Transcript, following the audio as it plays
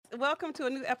Welcome to a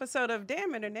new episode of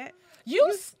Damn Internet.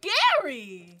 You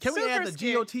scary. Can we add the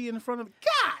scary. GOT in front of it?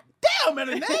 God damn,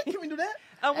 Internet. Can we do that?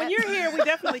 When you're here, we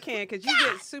definitely can because you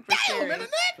get super Damn, scary. Internet.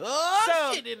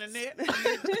 So- Shit,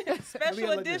 Internet. Special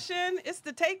like this. edition. It's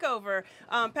the takeover.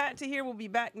 Pat Tahir will be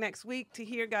back next week.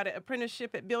 Tahir got an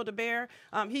apprenticeship at Build-A-Bear.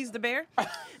 He's the bear.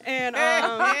 And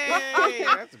Hey,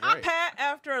 that's great. Pat,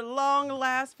 after a long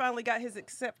last, finally got his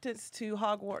acceptance to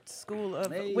Hogwarts School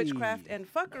of Hey. Witchcraft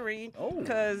and Fuckery. Oh.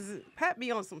 Because Pat be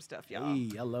on some stuff, y'all.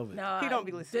 Hey, I love it. No, He don't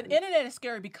be listening. The internet is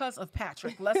scary because of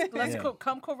Patrick. Let's Yeah.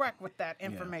 come correct with that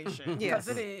information. Yes.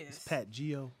 Because it is. Pat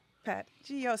Geo. Pat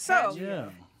Geo. So, Yeah.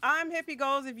 I'm Hippie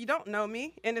Goals if you don't know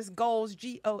me, and it's Goals,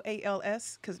 Goals,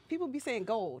 because people be saying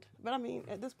gold. But I mean,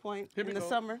 at this point in Hippie the goals.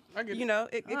 summer, I get you it. know,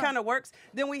 it kind of works.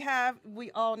 Then we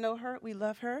all know her, we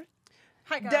love her.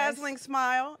 Hi, guys. Dazzling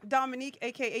Smile, Dominique,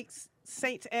 a.k.a.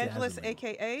 Saint Angeles, Dazzling.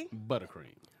 a.k.a.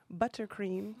 Buttercream.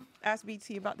 Buttercream. Ask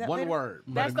BT about that One later. word.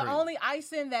 That's the Buttercream. only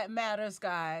icing that matters,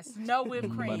 guys. No whipped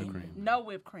cream. Buttercream. No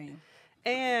whipped cream.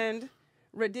 And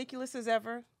ridiculous as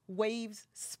ever, Waves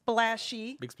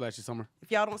Splashy. Big splashy summer. If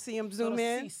y'all don't see him, zoom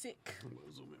Little in. seasick.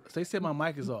 They said my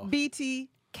mic is off. BT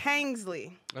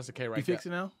Kingsley. That's a K right You there. fix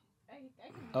it now?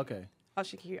 Okay. Oh,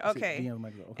 she can hear. Okay. DM the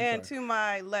mic is off. Okay, And sorry. to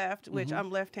my left, which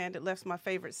I'm left-handed, left's my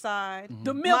favorite side.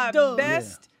 The milk My dog.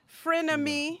 best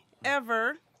frenemy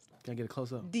ever, Can I get a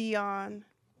close up? Dion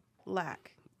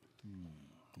Lack.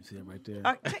 You see it right there?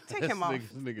 Take him off. This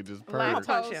nigga just I'm purred. gonna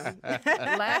punch him.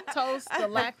 Lactose. The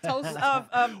lactose. of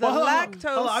the Well, hold on,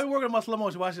 lactose. Hold on. I've been working on my slow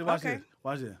motion. Watch this. Watch Okay. this.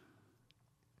 Watch this.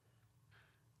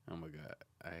 Oh my God.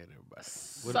 I hate everybody.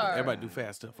 Sir. Everybody do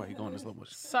fast stuff while you going in slow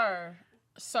motion. Sir.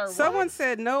 What? Someone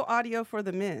said no audio for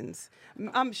the men's.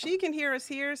 She can hear us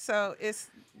here, so it's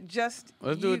just.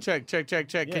 Let's do a check. Can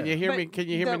Yeah. you hear But me? Can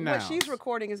you hear me now? What she's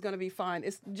recording is going to be fine.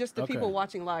 It's just the Okay. people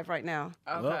watching live right now.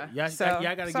 Okay. Well, y'all, So,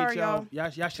 y'all gotta sorry, get y'all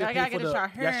should Y'all pay gotta for get the y'all y'all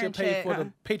hearing should pay check. for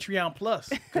the Patreon Plus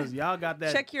because y'all got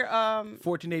that Check your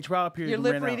 14-day trial period. your that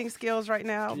lip ran out. reading skills right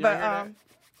now. Can y'all But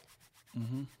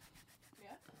hear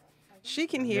she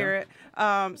can hear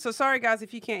it. So sorry guys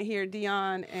if you can't hear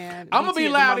Dion and I'm gonna BT be at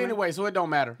the loud moment. anyway, so it don't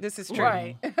matter. This is true.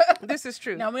 Right. This is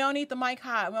true. Now we don't need the mic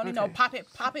high. We don't need no Okay.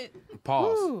 pop it.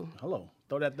 Pause. Ooh, Hello,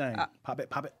 throw that thing. Pop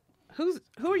it.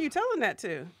 who are you telling that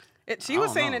to? She I was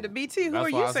don't saying know. it to BT. Who That's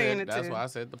are why you I saying said, it That's to? why I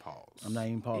said the pause. I'm not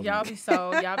even pausing. Y'all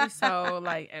be so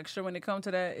like extra when it comes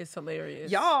to that. It's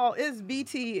hilarious. Y'all is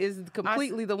BT is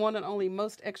completely the one and only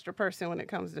most extra person when it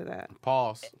comes to that.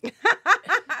 Pause.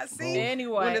 I see.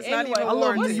 Anyway, when it's not even I love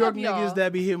warranted. New What's York up, y'all? niggas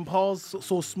that be hitting pause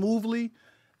so smoothly.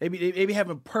 They be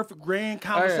having perfect grand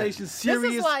conversations, serious.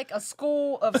 This is like a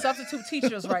school of substitute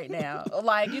teachers right now.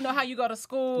 Like, you know how you go to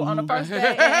school on the first day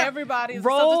and everybody's a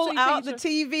Roll substitute out teacher?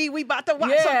 the TV. We about to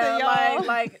watch something,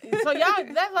 y'all. so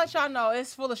y'all, that lets y'all know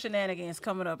it's full of shenanigans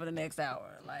coming up in the next hour.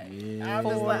 Like,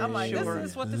 I'm like, sure. this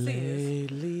is what this is.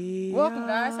 Lately, Welcome,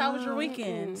 guys. How was your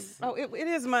weekends? Oh, it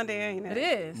is Monday, ain't it?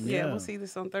 It is. Yeah, Yeah. we'll see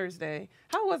this on Thursday.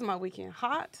 How was my weekend?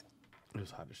 Hot? It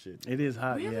was hot as shit. It is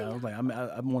hot. Yeah, I was like, I'm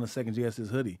on a second guess this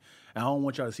hoodie, and I don't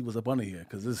want y'all to see what's up under here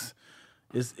because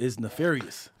it's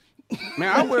nefarious. Man,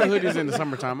 I wear hoodies in the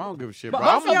summertime. I don't give a shit, bro.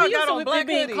 also, I'm- y'all we got used to on it black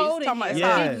being hoodies. cold in Talking about here.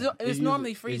 Yeah. It's It's normally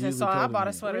usually- freezing, it's so usually I cold bought in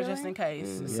a here. sweater just in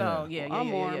case. So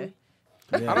I'm warm.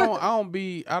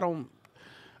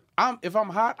 If I'm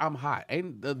hot, I'm hot.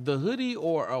 Ain't the hoodie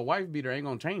or a wife beater ain't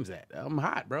gonna change that. I'm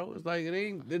hot, bro. It's like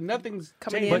nothing's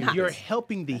Coming changing. in But hot. you're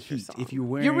helping the heat if you're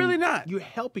wearing. You're really not. You're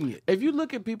helping it If you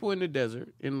look at people in the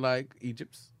desert in like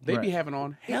Egypt, they be Right. having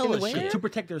on hella winter? shit. to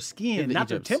protect their skin, In the not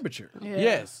their Egypts. temperature. Yeah.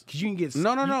 Yes. Because you can get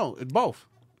No. It's both.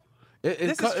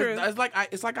 This is true. It's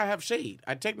like I have shade.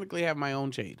 I technically have my own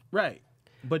shade. Right,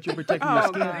 but you're protecting Oh, your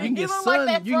skin. God. You can You get look like sun.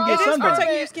 that You can frog. get It is sunburn.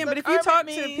 protecting your skin, but if you Urban talk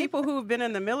to me. people who've been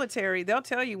in the military, they'll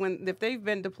tell you if they've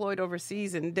been deployed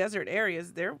overseas in desert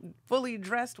areas, they're fully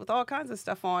dressed with all kinds of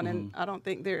stuff on, and I don't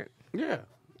think they're Yeah.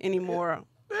 any more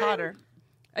hotter.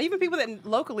 Even people that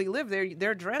locally live there,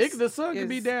 their dress. The sun can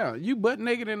be is- down. You butt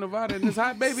naked in Nevada and it's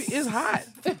hot, baby. It's hot.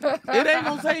 It ain't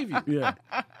gonna save you. Yeah,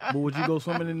 but would you go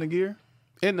swimming in the gear,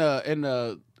 In the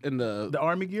the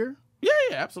army gear? yeah,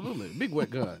 absolutely. Big wet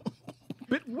gun.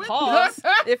 Bit wet. Pause.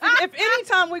 if any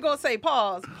time we gonna say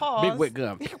pause. Big wet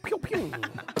gun. Pew, pew, pew.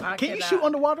 Can you shoot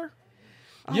underwater?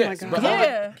 Oh Yes, my but- God.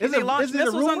 Yeah. Can they launch is it a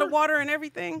missiles rumor? underwater and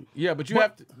everything? Yeah, but you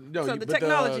have to. No, So the but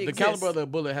technology the caliber exists. of the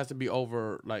bullet has to be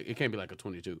over. Like it can't be like a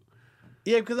 22.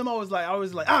 Yeah, because I'm always like,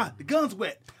 the gun's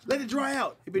wet. Let it dry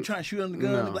out. You've been trying to shoot on the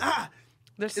gun. No. They're like,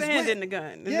 There's It's sand wet. in the gun.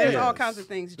 And Yeah. There's all Yes. kinds of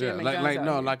things Yeah, jamming like guns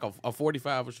out here. like a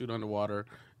 45 will shoot underwater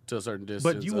to a certain distance.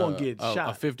 but you won't get shot.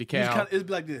 A 50 You just cal. kinda- it'd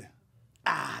be like this.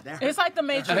 That hurt. It's like the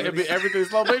Matrix. Everything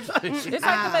slow motion. It's like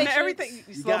the Matrix. Everything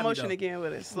You slow got me, motion though. again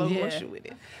with it. Slow Yeah. motion with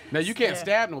it. Now you can't Yeah.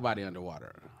 stab nobody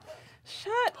underwater.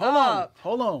 Shut Hold on. up.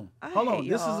 Hold on. Hold on. hate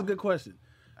This is y'all. a good question.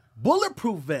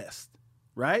 Bulletproof vest,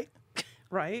 right?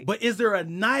 Right? But is there a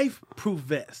knife-proof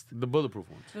vest? The bulletproof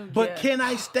ones. But Yeah. can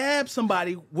I stab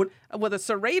somebody with? With a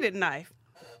serrated knife.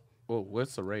 Well,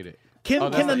 what's serrated? Can Oh,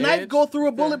 that's can the the knife edge? go through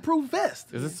a bulletproof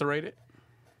vest? Is it serrated?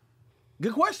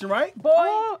 Good question, right? Boy,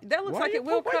 Oh, that looks like it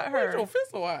will cut Why her. your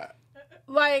fist so wide?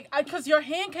 like, because your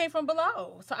hand came from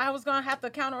below, so I was gonna have to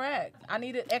counteract. I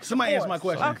needed extra. Somebody answer my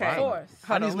force. question. Okay. Force.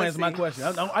 I need somebody answer my question.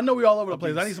 I know we're all over the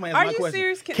place. I need somebody Are answer my you question.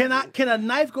 serious? Can a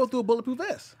knife go through a bulletproof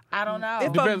vest? I don't know. If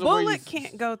a Depends on where you bullet s-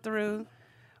 can't go through,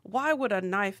 why would a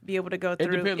knife be able to go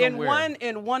through depends on in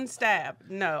where. one stab?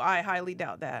 No, I highly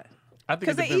doubt that. I think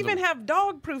Because it they depends even on- have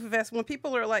dog-proof vests. When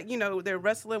people are like, they're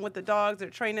wrestling with the dogs, they're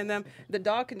training them. The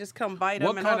dog can just come bite them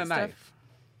What and all kind of that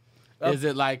knife? Is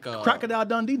it like a Crocodile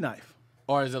Dundee knife.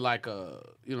 or is it like a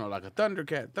like a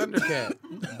Thundercat? Thundercat.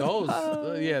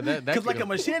 Those, yeah, that. Because like could a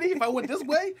go. machete, if I went this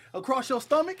way across your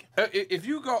stomach. If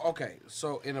you go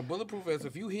so in a bulletproof vest,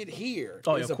 if you hit here,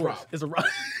 Oh, it's yeah, a of course. problem. It's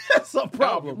a that's a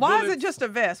problem. Why is Bullet- it just a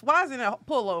vest? Why isn't it a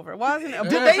pullover? Why isn't it a They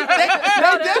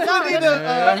definitely need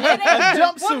a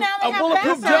jumpsuit, Well, now they a have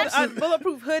bulletproof vests. a jumpsuit,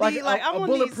 bulletproof hoodie? Like, I'm a gonna need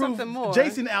bulletproof something more.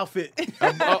 Jason outfit.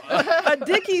 A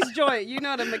Dickies joint,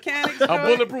 the mechanics A joint.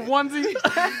 bulletproof onesie.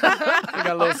 They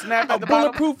got a little snap A at the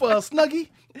bottom. bulletproof snuggie.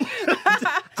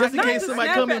 Just in Not case the somebody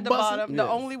snap come at and the bust bottom. it. The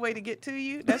only way to get to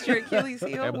you, that's your Achilles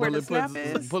heel, That where the snap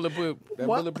is. bulletproof. That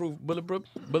What? bulletproof.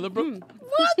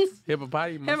 What?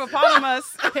 Hippopotamus. Hippopotamus.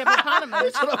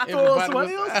 Hippopotamus. Throw on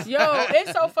somebody else. Yo,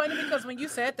 it's so funny because when you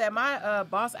said that, my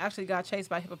boss actually got chased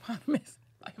by hippopotamus.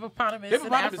 Hippopotamus.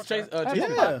 Hippopotamus in Africa. chase.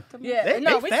 Yeah. Yeah, They- no,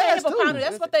 they we say fast, too. hippopotamus.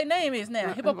 That's what their name is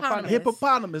now. Hippopotamus.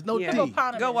 Hippopotamus, no Yeah. T.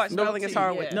 Hippopotamus. Go watch No Spelling is T,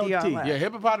 Hard yeah. with No Dion T. Ladd. Yeah,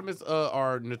 hippopotamus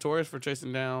are notorious for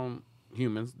chasing down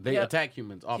humans. They Yep. attack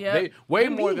humans often. Yep. They way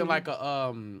more than like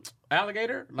a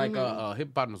alligator. Like a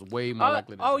hippopotamus, way more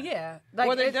likely to. Oh attack. yeah. Like,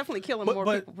 Well, they're if- definitely killing But- more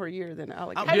but- people per year than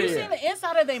alligators. have you Yeah. seen the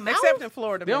inside of their mouth? Except in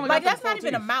Florida. They only maybe. Like got that's them not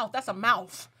even a teeth. mouth. That's a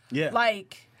mouth. Yeah.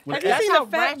 Like Have you that's seen how a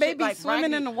fat ratchet, baby like, swimming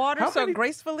raggedy- in the water How so many-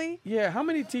 gracefully? Yeah, how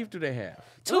many teeth do they have?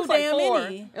 It Too looks like damn 4.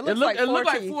 many. It looks It look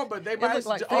like teeth. 4, but they It might looks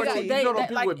like oh, 4 they- teeth. you they- know those they-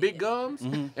 people like- with big gums?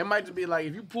 It might just be like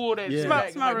if you pull that Yeah. shit Smile- back,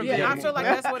 it smile might be real Yeah, big. I feel like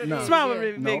that's what it is. No. Smile yeah.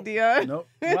 really Nope. big, Dion. Nope.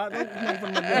 Why don't you make fun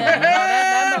of my Yeah, gums? no,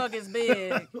 that mug is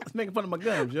big. Let's make fun of my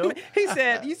gums, yo. He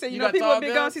said, you You know got people tall with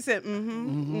big gums? gums? He said,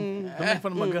 mm-hmm. Don't make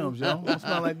fun of my gums, yo. Don't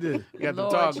smile like this. You got the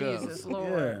tall Lord gums. Jesus, Yeah.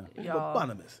 Lord, y'all.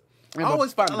 Hippopotamus. I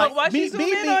always find But why she zoom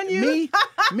in on you?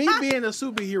 me being a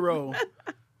superhero,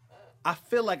 I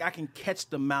feel like I can catch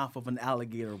the mouth of an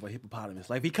alligator or a hippopotamus.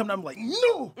 Like if he come down, I'm like,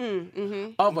 no.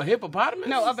 Of a hippopotamus?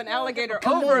 No, of an alligator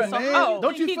Come over on, some. man. Oh,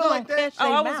 Don't you he feel gonna like that? catch oh,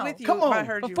 their I was mouth. with you. Come on. I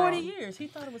heard For you 40 wrong. years, he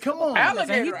thought it was Come on. hippopotamus,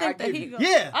 and he Alligator, think I that give he you. gonna-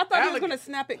 Yeah. I thought he was Alligator. going to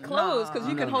snap it closed because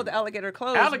you can hold the alligator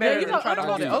closed Alligator, better you than know, try to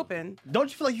hold it alligator. open. Don't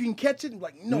you feel like you can catch it?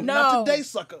 Like, no, No. not today,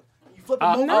 sucker. You flip him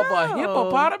over. Of a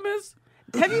hippopotamus?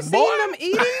 Have you seen Boy. them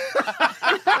eating?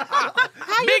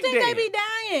 How you Big think they day. be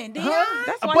dying? Dion? Huh?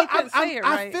 That's why But he couldn't say it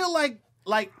I right. feel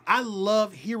like I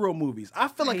love hero movies. I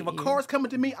feel like if a car's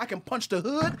coming to me, I can punch the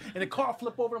hood and the car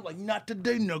flip over. I'm like, not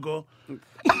today, nigga.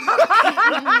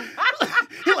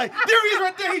 He like, there he is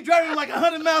right there. He driving like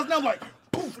 100 miles an hour. I'm like,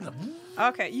 poof.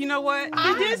 Okay, you know what?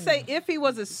 He did say if he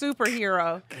was a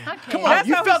superhero. Come on, That's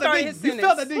you how he felt that, started didn't his you? You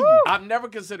felt that, didn't you? I've never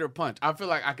considered punch. I feel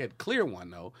like I could clear one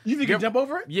though. You think you can jump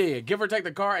over it? Yeah, give or take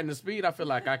the car and the speed. I feel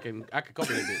like I could cope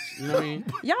with that bitch. You know what I mean?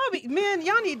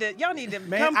 Y'all need to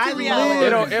Man, come I to reality.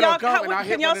 live- It'll Y'all, come and I'll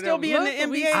hit can y'all one of still them. be in the Look,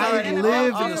 we NBA? started I in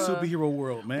live the in the NFL. superhero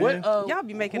world, man. What? Y'all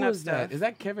be making who up is that? stuff. Is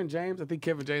that Kevin James? I think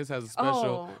Kevin James has a special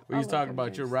Oh, where he's I love talking Kevin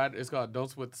about your James. ride. It's called "Don't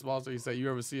Sweat the Small." So he said, you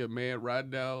ever see a man riding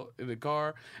down in the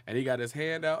car and he got his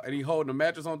hand out and he holding the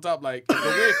mattress on top like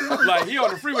like he on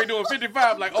the freeway doing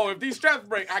 55. Like, oh, if these straps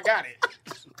break, I got it.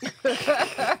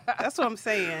 That's what I'm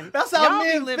saying. That's how y'all be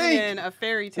men living think. in a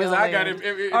fairy tale. Listen, I got land.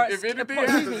 if Or, anything excuse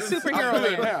happens, me, it's- superhero I'm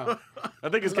good land. now. I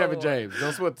think it's Kevin James.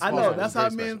 Don't sweat the I small. know. stuff. That's It's how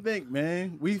very men special. think,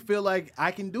 man. We feel like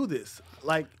I can do this.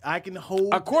 Like I can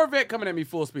hold. A Corvette coming at me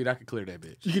full speed, I could clear that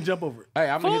bitch. You can jump over it. Hey,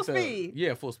 I'm gonna Full hit speed?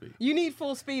 Yeah, full speed. You need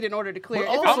full speed in order to clear.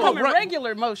 But If it's also- coming Run-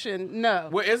 regular motion, no.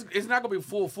 Well, it's not gonna be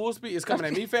full speed. It's coming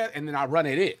at me fast, and then I run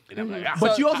at it. And I'm like, ah.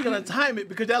 But you also gotta time it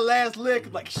because that last leg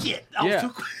is like shit. I was yeah, too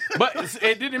quick. but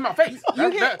it did in my face.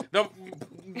 The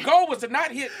goal was to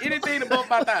not hit anything above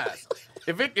my thighs.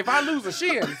 If I lose a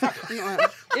shin, fuck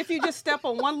it. If you just step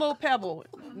on one little pebble,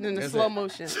 then the That's slow it.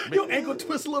 motion. Your ankle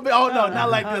twist a little bit. Oh no, not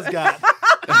like this guy.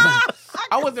 I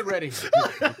I wasn't ready.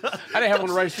 I didn't have on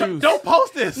the right shoes. Don't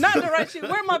post this. Not the right shoe.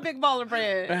 Where my big baller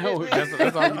brand?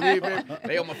 That's all you need, man.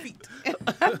 They on my feet.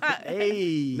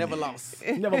 Hey. Never lost.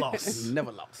 Never lost.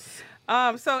 Never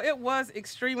lost. So it was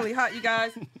extremely hot, you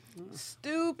guys.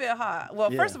 Stupid hot.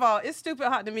 Well, Yeah. first of all, it's stupid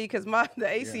hot to me because the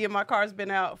AC in my car's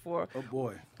been out for Oh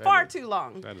boy. far too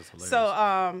long. That is hilarious.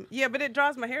 So yeah, but it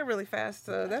dries my hair really fast,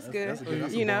 so that's good. that's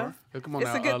a you know, bar. Hey, come on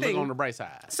it's now. a good Look thing. on the bright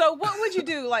side. So what would you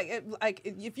do, like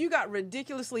if you got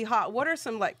ridiculously hot? What are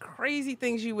some like crazy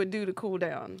things you would do to cool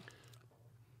down?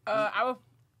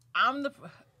 I'm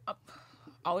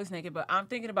always naked, but I'm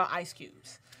thinking about ice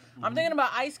cubes. I'm thinking about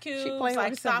ice cubes, playing with like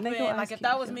herself, stopping. naked Like ice if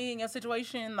that cubes, was yeah. me in your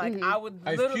situation, like I would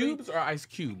Ice literally cubes or ice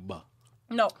cube?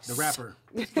 no The rapper.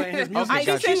 He's playing his music. Ice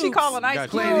She said she cubes. calling ice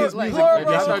Gotcha. cubes. Playing his like- music. plural.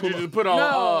 I thought you just put on.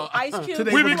 No, ice cubes.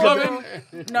 Today We be was clubbing.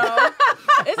 No,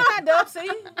 isn't that Dub C?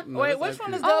 Wait, that's which Ice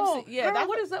one is Cube. Dub Oh, C? Yeah, girl, that's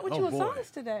what is that? What Oh, you was boy. on us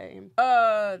today? You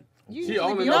She usually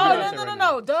only be knows on No, Beyonce us. no, right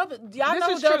no. Dub. Y'all This know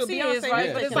who is Dub true. C Beyonce is, right?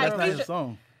 is But it's taking like That's not his feature.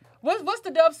 song. What's the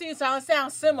Dub C sound?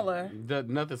 Sounds similar.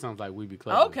 Nothing sounds like we be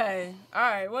clubbing. Okay. All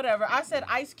right. Whatever. I said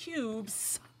ice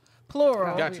cubes,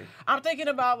 plural. Gotcha. I'm thinking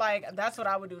about like that's what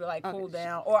I would do to like cool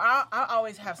down. Or I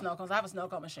always have snow cones. I have a snow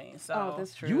cone machine. So. Oh,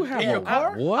 that's true. You have In your a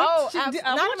car? what? Oh, I not want in you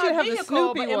to my have the vehicle, but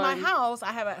Snoopy in my one. house,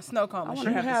 I have a snow cone I want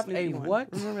machine. to You have the Snoopy a one. what?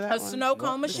 Remember that A one? snow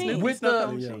cone machine. Snoopy With snow the-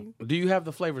 cone Yeah. machine. Do you have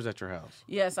the flavors at your house?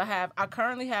 Yes, I have. I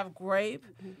currently have grape,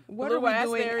 What blue are we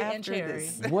doing raspberry, and after cherry.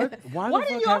 this? What? Why Why the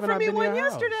didn't fuck you haven't offer I me been to one your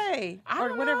house? yesterday? I Or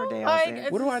don't whatever know, day like, I was there.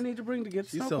 it's- What do I need to bring to get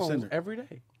She's snow cones self-centered. every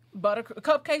day?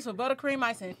 Cupcakes with buttercream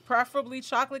icing, preferably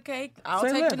chocolate cake. I'll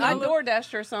Say take less. I vanilla.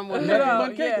 DoorDashed her someone. No, Nothing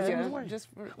but cake yeah. is on its way. Just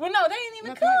for, Well, no, they ain't even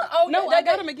nothing. cook. Oh, no, yeah, I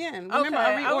got them again. Remember,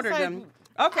 I Okay, I was reordered like- them.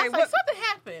 I Okay, was like, something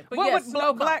happened. But what yes, would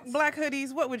snow black cones.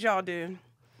 hoodies? What would y'all do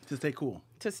To stay cool.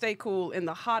 to stay cool in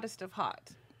the hottest of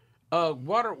hot?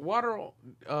 Water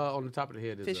on the top of the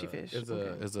head is Fishy a, fish.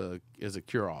 is a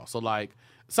cure all. So like,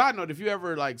 side note, if you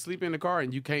ever like sleep in the car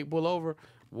and you can't pull over,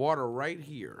 water right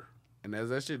here, and as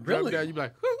that shit drops Really? down, you be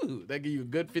like, whoo, that give you a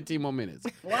good 15 more minutes.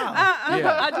 Wow.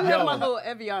 Yeah. I do Yo. have my little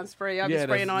Evian spray. I'll be Yeah,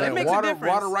 spraying that's- on it. that It makes water, a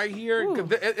difference. water right here.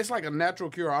 'Cause it's like a natural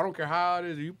cure. I don't care how it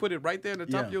is. You put it right there in the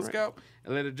top Yeah. of your scalp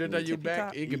and let it drip down your tippy back.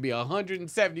 top. It could be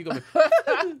 170. You gonna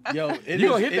Yo, it You is,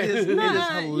 gonna hit it that. is, it Nah, is you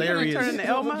gonna hilarious. turn into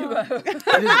Elmo.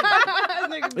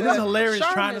 It is hilarious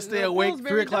trying to stay awake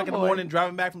 3 o'clock in the morning,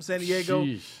 driving back from San Diego,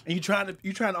 Sheesh. and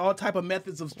you trying all type of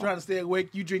methods of trying to stay awake.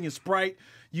 You drinking Sprite.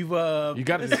 You got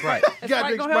to just right. You got Sprite to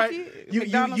drink gonna help Sprite. you?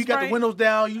 McDonald's You got the Sprite? windows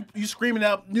down. You screaming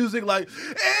out music like,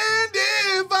 and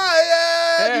if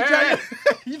I am,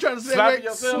 you trying to stay Slapping awake.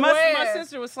 yourself. My Swear.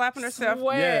 sister was slapping herself.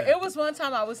 Swear. Yeah. It was one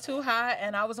time I was too high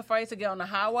and I was afraid to get on the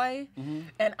highway.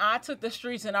 And I took the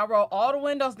streets and I rolled all the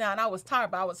windows down. I was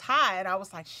tired, but I was high and I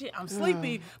was like, shit, I'm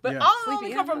sleepy. But Yeah. all I Sleepy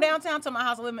only come from and high. downtown to my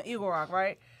house. I live in Eagle Rock,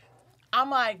 right? I'm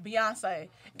like, Beyonce,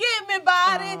 get me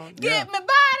body, get me body.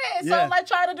 So Yeah. I'm like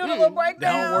trying to do the little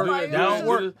breakdown. work, like, down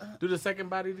work. Do the second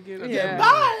body again. Yeah.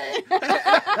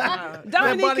 That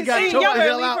Dominique body can got sing. choked Y'all the better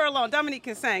hell leave out. her alone. Dominique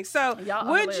can sing. So, Y'all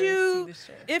are would hilarious to you, see this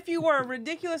shit. if you were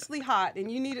ridiculously hot and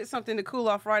you needed something to cool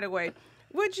off right away,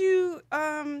 would you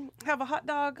have a hot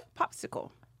dog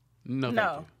popsicle? No. thank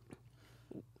No.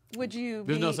 Would you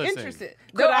There's be no such thing. interested?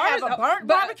 Could I have a burnt but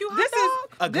barbecue hot this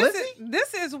dog? Is, A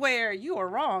this is where you are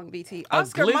wrong, BT. A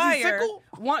Oscar glizzy Mayer sickle?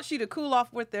 wants you to cool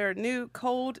off with their new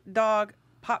cold dog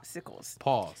popsicles.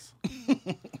 Pause.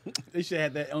 They should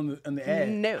have that on the ad.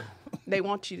 No, they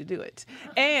want you to do it.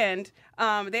 And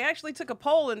they actually took a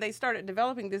poll and they started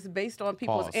developing this based on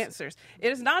people's Pause. answers.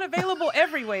 It is not available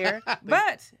everywhere,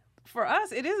 but for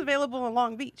us, it is available in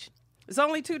Long Beach. It's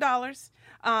only $2.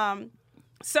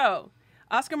 So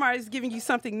Oscar Mayer is giving you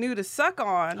something new to suck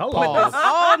on Hello. with this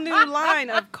all new line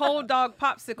of cold dog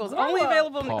popsicles, only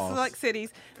available in Pause. select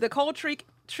cities. The cold treat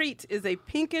is a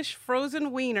pinkish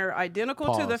frozen wiener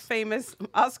identical to the Pause. famous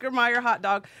Oscar Mayer hot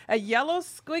dog. A yellow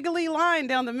squiggly line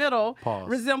down the middle Pause.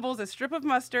 resembles a strip of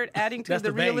mustard, adding to That's the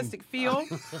the vein. realistic feel.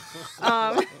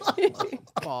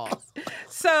 Pause.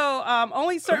 So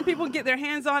only certain people get their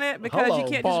hands on it because you Hello.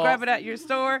 can't Pause. just grab it at your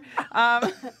store.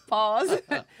 Pause.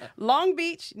 Long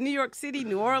Beach, New York City,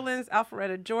 New Orleans,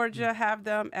 Alpharetta, Georgia have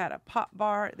them at a pop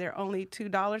bar. They're only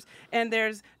 $2. And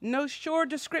there's no sure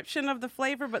description of the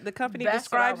flavor, but the company That's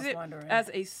what I describes was it wondering. as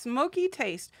a smoky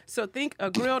taste. So think a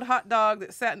grilled hot dog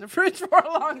that sat in the fridge for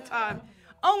a long time.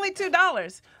 Only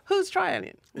 $2. Who's trying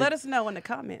it? Let us know in the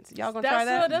comments. Y'all gonna try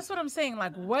that? That's what I'm saying.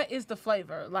 Like, what is the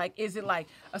flavor? Like, is it like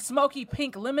a smoky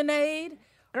pink lemonade?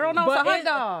 Girl, no, it's a hot it-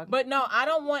 dog. But no, I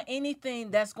don't want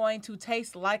anything that's going to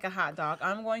taste like a hot dog.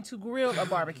 I'm going to grill a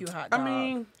barbecue hot dog. I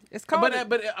mean, It's called.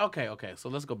 but okay. So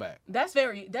let's go back. that's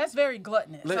very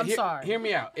gluttonous. I'm sorry. Hear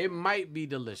me out. It might be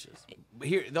delicious. But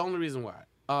here, the only reason why.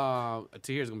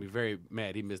 Tahir's gonna be very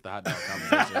mad. He missed the hot dog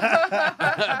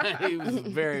conversation. He was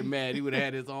very mad. He would have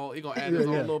had his own. He gonna add his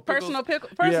own little pickles. personal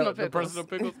The pickles. personal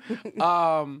pickles.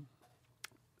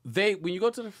 When you go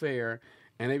to the fair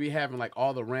and they be having like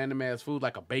all the random ass food,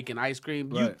 like a bacon ice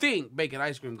cream, you Right. think bacon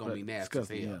ice cream gonna be nasty as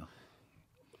hell. Disgusting,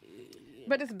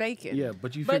 But it's bacon. yeah,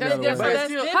 but you But figure out a that's way.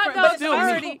 still- different. hot But dogs it's are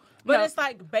already. meat. But No. it's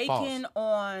like bacon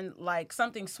on like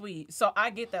something sweet. So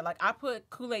I get that. Like I put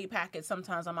Kool-Aid packets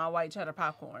sometimes on my white cheddar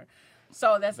popcorn.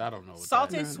 So that's I don't know what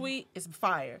salty that and sweet is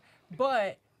fire.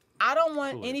 But I don't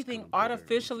want Kool-Aid's anything kinda bitter.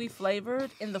 artificially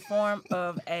flavored in the form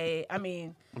of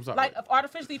I'm sorry. like an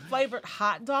artificially flavored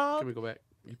hot dog. Can we go back?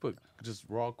 You put just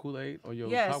raw Kool-Aid on your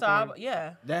Yeah, popcorn?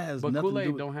 yeah. That has But nothing to Kool-Aid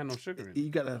do with, don't have no sugar in it. You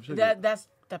gotta have sugar. That's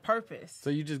the purpose. So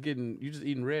you just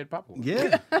eating red popcorn.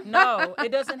 yeah, No, it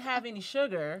doesn't have any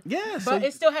sugar. yeah. So But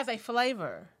it still has a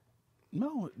flavor.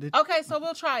 no. Okay, so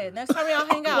we'll try it. Next time y'all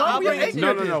hang out, I'll we bring it ain't to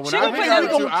No, you. no, no. When She I gonna hang put out that-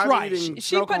 with we you, gonna I'm try. eating She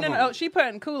snow putting cone. she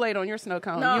putting Kool-Aid on your snow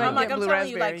cone. No, you ain't I'm like, get I'm blue telling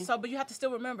you, raspberry. like, so, but you have to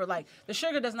still remember, like, the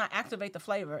sugar does not activate the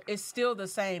flavor. It's still the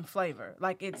same flavor.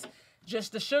 Like, it's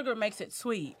just the sugar makes it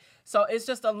sweet. So it's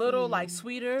just a little, like,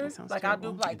 sweeter. sounds Like, I do,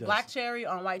 terrible. like, does. black cherry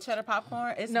on white cheddar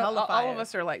popcorn. It's No, hella fire. all of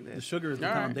us are like the this. sugar is the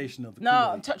All right. foundation of the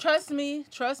No, Kool-Aid. trust me.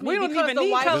 We don't because even the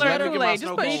need white colored cheddar, Kool-Aid. Just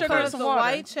put Because sugar and because some the water.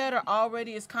 white cheddar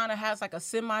already is kind of has, like, a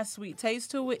semi-sweet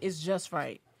taste to it. It's just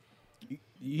right.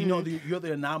 You know, you're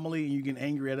the anomaly, and you get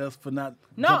angry at us for not.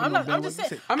 No, jumping I'm on not. I'm bandwagon. just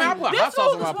saying. I mean, I put this hot sauce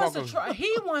on dude my wants to popcorn. try.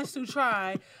 He wants to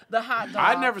try the hot dog.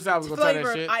 I never said I was gonna try that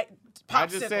flavored shit. popsicle. I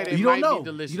just said it You might don't be know.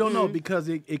 delicious. You don't know because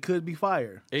it could be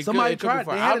fire. It Somebody could be tried.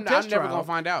 fire. They had a I'm test never trial. gonna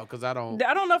find out because I don't.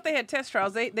 I don't know if they had test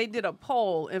trials. They did a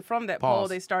poll, and from that poll, Pause.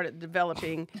 they started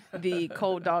developing the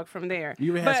cold dog from there.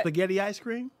 You ever But had spaghetti ice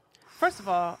cream? First of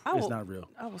all, It's not real.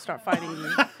 I will start fighting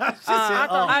you. I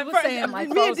thought he was saying like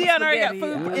me and frozen Dion already got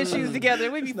spaghetti. food issues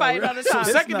together. We be not fighting real. all the So time.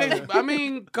 Second not thing, I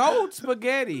mean, cold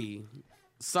spaghetti,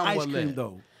 somewhat Ice cream lit.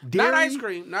 though. Not Dairy? ice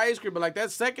cream, but like that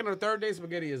second or third day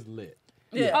spaghetti is lit.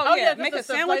 Yeah. Oh, yeah, 'cause make a the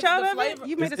sandwich flavor- out the of it. flavor-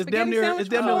 You made a It's spaghetti damn near. sandwich. It's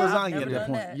damn near before? I've lasagna never at that done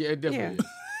point. that. Yeah, it definitely Yeah. is.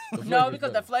 The No, flavor's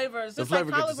because better. the flavors, The just like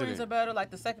flavor gets collard to greens sit are in. better like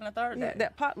the second or third day.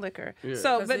 That pot liquor. Yeah.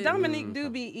 So, 'Cause but it- Dominique do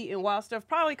be eating wild stuff,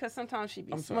 probably because sometimes she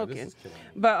be I'm sorry, this smoking. is killing me.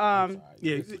 But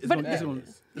Yeah, it's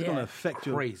But- gonna affect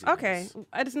your. Crazy. okay,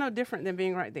 it's no different than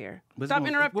being right there. But it's Stop gonna-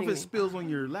 interrupting What me. if it spills on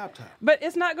your laptop? But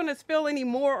it's not going to spill any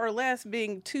more or less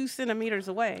being 2 centimeters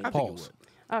away. I think it would.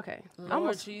 Okay.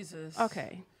 Lord Jesus.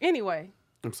 Okay. Anyway,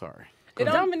 I'm sorry.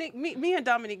 Dominique, me and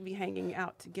Dominique be hanging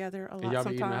out together a lot And y'all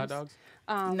be sometimes. eating the hot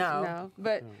dogs? No.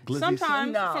 But Glizzy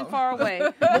sometimes No. from far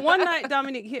away. But one night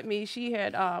Dominique hit me. She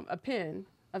had a pen,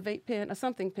 a vape pen, a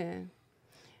something pen.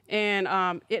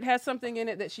 And it had something in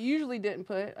it that she usually didn't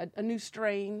put, a new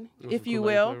strain, if some you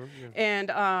Kool-Aid will. flavor, yeah.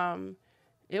 And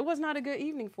it was not a good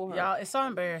evening for her. Y'all, it's so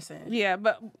embarrassing. Yeah,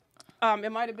 but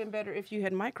it might have been better if you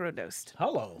had microdosed.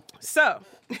 Hello. So,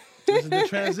 This is the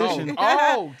transition.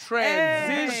 Oh,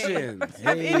 transitions.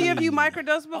 have any of you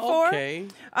microdosed before? Okay.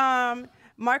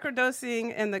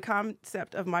 Microdosing and the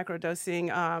concept of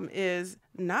microdosing is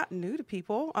not new to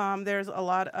people. There's a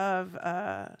lot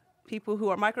of people who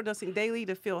are microdosing daily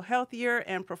to feel healthier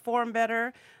and perform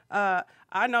better.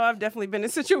 I know I've definitely been in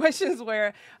situations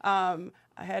where I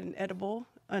had an edible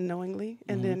unknowingly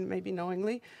and then maybe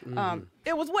knowingly.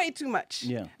 It was way too much.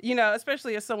 Yeah. You know,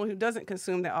 especially as someone who doesn't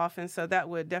consume that often. So that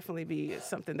would definitely be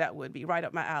something that would be right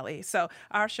up my alley. So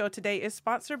our show today is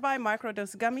sponsored by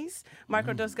Microdose Gummies.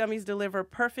 Microdose Gummies deliver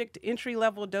perfect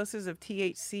entry-level doses of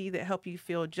THC that help you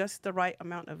feel just the right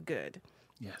amount of good.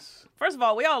 Yes. First of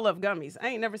all, we all love gummies. I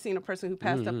ain't never seen a person who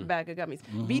passed up a bag of gummies.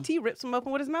 BT rips them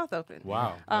open with his mouth open.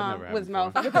 Wow. That never With his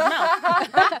happened mouth. With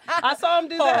his mouth. I saw him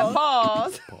do that.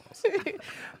 Pause.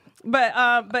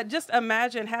 But just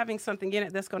imagine having something in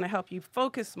it that's going to help you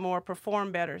focus more,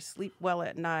 perform better, sleep well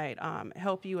at night,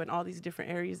 help you in all these different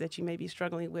areas that you may be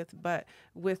struggling with, but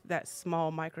with that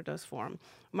small microdose form.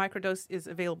 Microdose is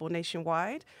available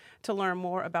nationwide. To learn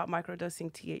more about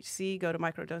microdosing THC, go to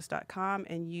microdose.com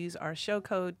and use our show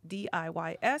code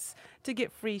DIYS to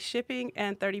get free shipping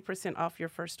and 30% off your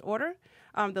first order.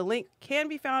 The link can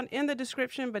be found in the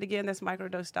description, but again, that's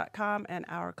microdose.com, and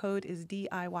our code is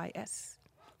DIYS.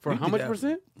 For how much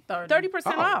percent? 30%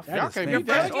 off Y'all can't your beat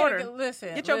that. first order.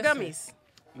 Listen. Get your listen. gummies.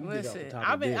 Listen, top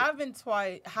I've of been bed. I've been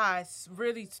high,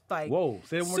 really like Whoa,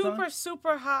 say it one more time.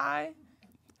 super high.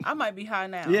 I might be high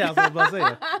now. Yeah, I was about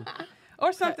to say.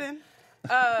 Or something.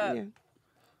 Yeah.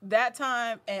 That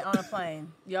time and on a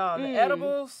plane, y'all. The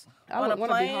edibles I on would a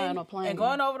wanna be plane, high on a plane. and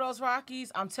going over those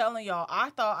Rockies. I'm telling y'all,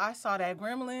 I thought I saw that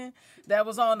gremlin that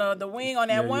was on the wing on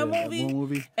that one that movie. one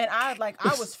movie. And I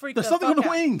was freaked. There's the something on fuck the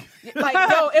out. wing. Like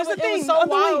yo, it There's was a thing so on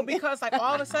the wild wing. because like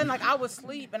all of a sudden like I was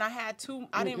asleep and I had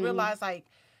I didn't realize like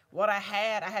what I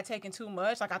had taken too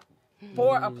much. Like I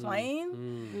for a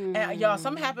plane, and y'all,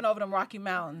 something happened over them Rocky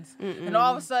Mountains, and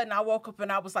all of a sudden I woke up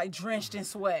and I was like drenched in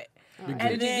sweat. And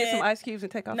Did you get some ice cubes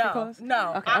and take off your No, clothes?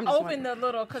 no. Okay, I I'm just opened the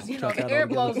little, because, you know, Chuck the that air all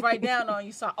together. blows right down on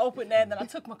you. So I opened that, and then I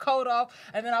took my coat off,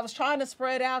 and then I was trying to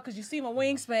spread out, because you see my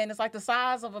wingspan, it's like the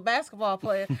size of a basketball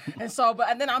player. And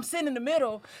then I'm sitting in the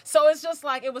middle. So it's just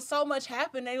like, it was so much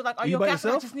happening. They were like, are You you by okay? I said,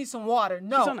 I yourself? just need some water.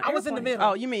 No, on the I was in the airplane. middle.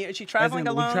 Oh, you mean is she As traveling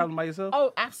in, were you alone? traveling by yourself?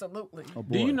 Oh, absolutely. Oh,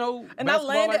 Do boy. you know And I basketball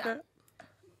landed. like that?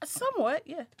 Somewhat,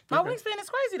 yeah. My wingspan is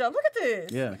crazy, though. Look at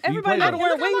this. Yeah. Everybody got got to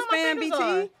wear a Look how long my wingspan,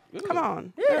 fingers BT. Come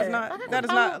on. Yeah. That is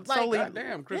I not look like- solely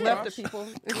Goddamn, Chris left Ross. to people.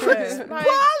 Yeah. Like,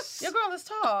 your girl is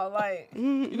tall. Like, You're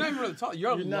not even really tall.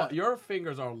 Your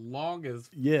fingers are long as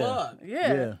Yeah. fuck.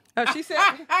 yeah. Yeah. Oh, she said.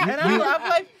 And I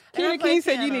play. Keena King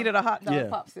said you needed a hot dog Yeah.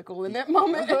 popsicle in that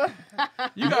moment.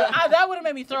 You got That would have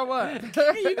made me throw up.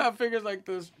 you got fingers like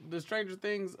the Stranger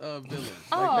Things villains.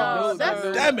 Oh, like, that's-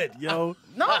 those- Damn it, yo.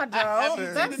 No, I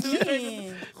don't. That's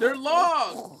mean. they're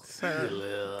long.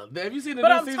 Have you seen the But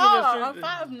new I'm season tall. of I'm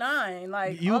 5'9".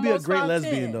 Like You would be a almost great 5'10".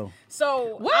 lesbian, though.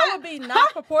 So What? I would be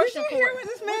not proportional. Did you hear what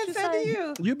this man you said to saying?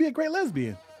 you? You'd be a great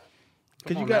lesbian.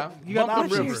 Because Come you on got now. you got Bump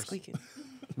the options. rivers. Squeaking.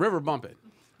 River bumping.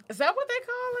 Is that what they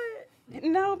call it?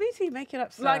 No, BT, make it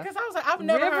up. Stuff. Like, cause I was like, I've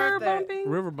never river heard that. bumping.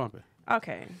 River bumping.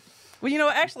 Okay. Well, you know,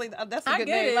 actually, that's a I good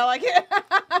get name. it. I like it.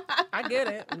 I get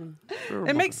it.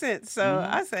 It makes sense. So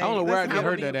I say. I don't know where I let's just go.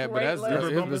 heard that at, but Great that's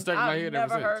lesbian. been stuck in my I've head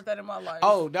never ever heard since. that in my life.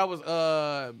 Oh, that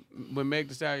was when Meg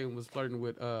Thee Stallion was flirting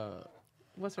with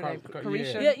What's her name? Yeah.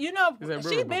 Carisha. Yeah, you know, Is that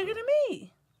she's river bigger bumping? than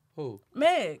me. who?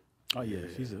 Meg. Oh yeah,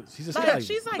 she's a Like, stallion.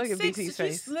 she's like Look at 6. BT's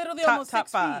face. She's literally Top almost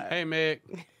 6 five. feet. Hey Meg.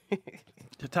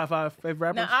 The top 5 favorite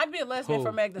rappers. Now, I'd be a lesbian Who?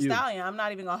 for Meg Thee You. Stallion. I'm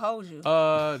not even going to hold you.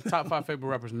 Top 5 favorite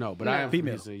rappers? No, but I am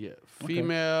Female.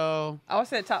 Female. I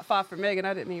said top 5 for Megan.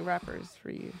 I didn't mean rappers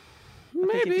for you. I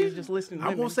think if you Maybe. was just listening to I'm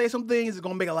women. gonna say some things that's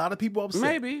gonna make a lot of people upset.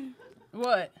 Maybe.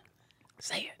 What?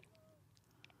 Say it.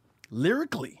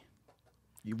 Lyrically,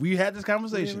 we had this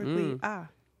conversation. Lyrically,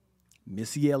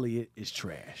 Missy Elliott is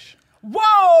trash.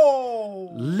 Whoa!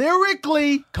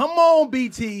 Lyrically, come on,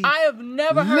 BT. I have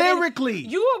never heard Lyrically.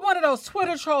 You were one of those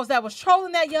Twitter trolls that was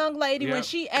trolling that young lady when Yep.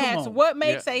 she Come asked on. what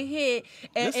makes Yep. a hit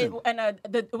Listen.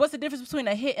 what's the difference between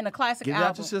a hit and a classic Get it album.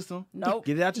 out your system. Nope.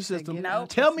 Get it out your system. get it out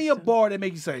Tell your me a system. bar that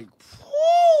make you say,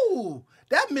 "Whoo,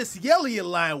 that Missy Elliott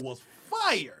line was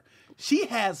fire." She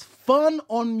has fun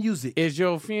on music. Is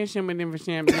your friend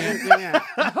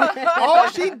All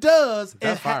she does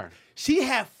That's is fire. she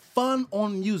have fun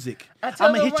on music. Until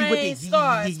I'ma the rain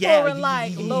starts pouring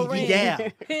like Lorraine yeah.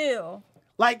 Hill.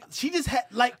 Like she just had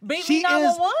like Beat she Me Number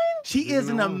is One? she is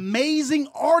an amazing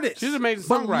artist. She's an amazing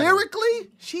but songwriter. lyrically,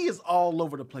 she is all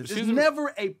over the place. She's There's a-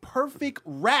 never a perfect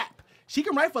rap. She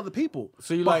can write for other people.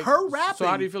 So you but like her rapping? So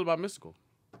how do you feel about Mystical?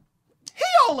 He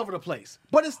all over the place.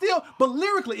 But it's still. But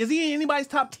lyrically, is he in anybody's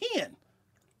top 10?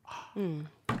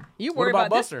 You What worry about about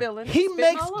this Buster? feeling. He Spitting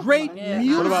makes all over great mine. Yeah.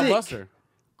 music. What about Buster?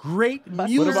 Great What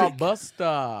music. about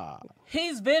Buster?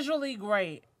 He's visually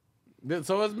great.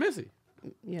 So is Missy.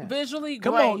 Yeah. Visually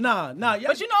Come great. on, nah. But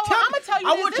you know what? I'm gonna tell you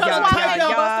I this. want This y'all is to why type I hate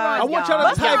out. Busta I want y'all to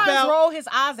Rhymes. type Busta Rhymes out. roll his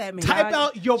eyes at me. Type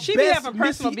out your She be best having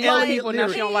personal Missy beef with Elliott people now.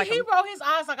 lyrics. She don't like he him. rolled his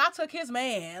eyes like I took his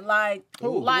man. Like,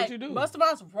 like What'd you do? Busta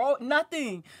Rhymes wrote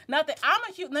nothing. I'm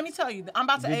a huge. Let me tell you, I'm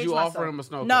about to Did age you myself. offer him a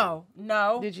snow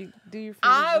No. Did you do your?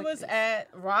 I fingers like was this? at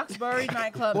Roxbury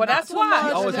nightclub. Well, not that's too why.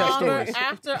 much Always have longer stories.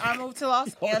 after I moved to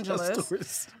Los Angeles,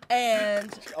 Stories.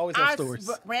 and always have I stories.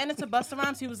 ran into Busta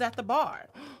Rhymes. He was at the bar.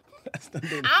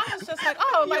 I was just like,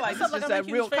 oh, like, like, what's up? this Like, is I'm a a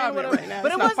huge real fan, comment whatever. right now.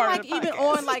 But It's it not wasn't part of like the even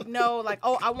podcast. on like no, like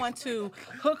oh, I want to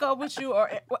hook up with you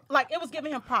or like it was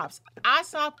giving him props. I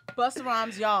saw Busta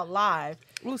Rhymes y'all live.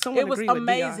 Ooh, someone It was agree with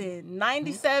Dion. amazing.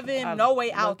 97 I No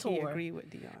Way Out low-key tour. agree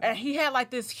with Dion. And he had like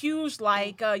this huge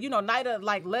like night of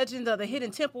like Legend of the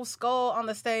Hidden Temple skull on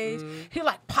the stage. He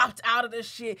like popped out of this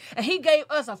shit and he gave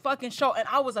us a fucking show and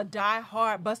I was a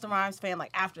diehard Busta Rhymes fan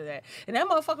like after that. And that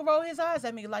motherfucker rolled his eyes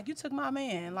at me like you took my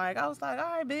man. Like I was like, all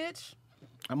right, bitch.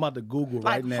 I'm about to Google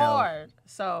Like right now. hard.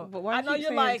 So But why I you know keep you're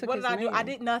saying like, took what his did I do? man? I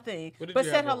did nothing. What did But you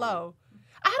said have on? hello.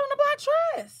 I had on a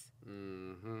black dress.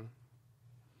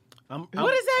 What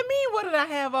does that mean? What did I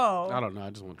have on? I don't know. I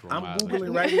just want to throw I'm my eyes.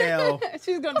 Googling right now.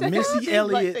 She's gonna take Missy take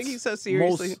Elliott's you so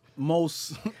seriously.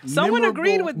 most Someone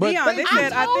agreed memorable- with but Dion. thank They you.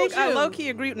 said, I think I told you. low-key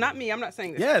agree. Not me. I'm not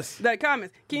saying this. Yes. The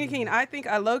comments. Keen, I think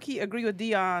I low-key agree with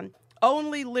Dion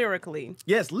only lyrically.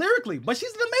 Yes, lyrically, but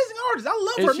she's an amazing artist. I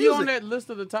love her Is she music. on that list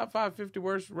of the top 550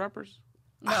 worst rappers?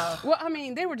 No. Well, I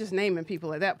mean, they were just naming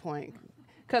people at that point.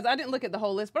 Because I didn't look at the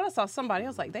whole list, but I saw somebody. I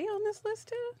was like, they on this list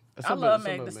too? I love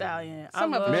Meg Thee Stallion.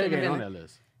 Some I of love them Meg should've ain't been on there. that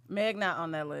list. Meg not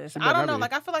on that list. better I don't not know. be.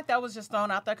 Like, I feel like that was just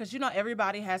thrown out there because, you know,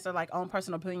 everybody has their, like, own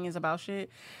personal opinions about shit.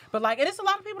 But, like, and it's a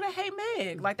lot of people that hate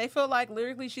Meg. Like, they feel like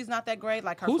lyrically she's not that great.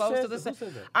 Like, her Who flows says to the that? Who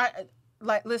said that?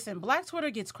 Like, listen, Black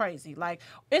Twitter gets crazy. Like,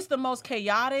 it's the most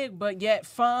chaotic but yet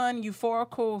fun,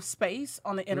 euphorical space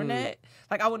on the internet.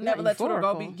 Like, I would never let Twitter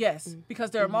go. euphorical. Yes,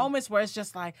 because there are moments where it's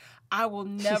just like, I will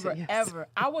never, yes. ever,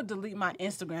 I would delete my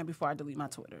Instagram before I delete my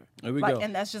Twitter. There we like, go.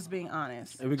 And that's just being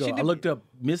honest. There we go. She I did- looked up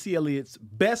Missy Elliott's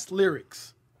best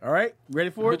lyrics. All right, ready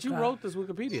for But it? you wrote this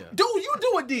Wikipedia. Dude, you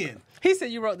do it then. He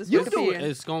said you wrote this You Wikipedia. do it.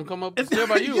 It's gonna come up It's- still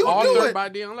by you. you All do done it. by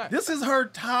Dion Lack. This is her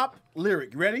top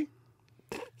lyric. Ready?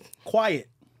 Quiet.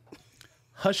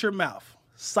 Hush your mouth.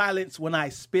 Silence when I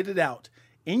spit it out.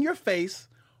 In your face,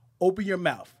 open your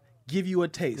mouth. Give you a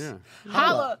taste. Yeah.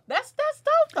 Holla. That's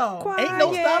dope though. Ain't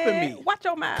no stopping me. Watch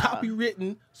your mouth.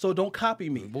 Copywritten, so don't copy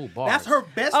me. Ooh, bars. That's her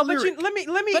best Oh, but lyric. let me.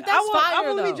 But that's I will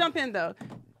fire, let me though. jump in though.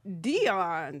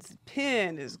 Dion's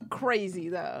pen is crazy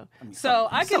though. So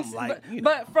I can, something like, you know.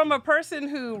 but from a person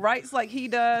who writes like he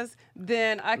does,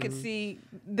 then I could see.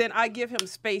 Then I give him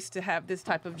space to have this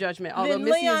type of judgment. Although Then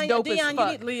Missy Leon- is dope Dion, as you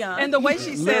fuck, need Leon. and the way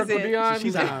she says Lyrical it. Dion.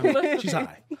 She's high. She's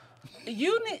high.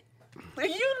 You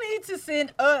need to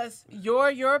send us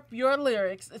your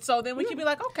lyrics, so then we can be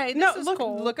like, okay, this No, is look-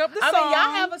 cool. look up the I mean, y'all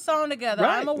song. have a song together.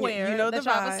 Right. I'm aware. You know that the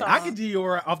y'all have a vibe. song. I could do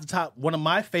your off the top one of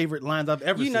my favorite lines I've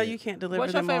ever You said. know you can't deliver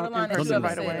What's your them favorite all line in that you person ever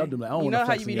right said? away. Don't do that. I don't You wanna know how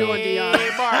flex you be on doing, y'all. Dion. No,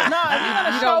 if you're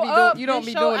gonna You show don't be up, you don't then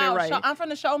be show doing it out. right. I'm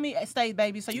finna show me stage,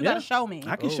 baby. So you Yeah. gotta show me.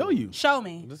 I can show you. Show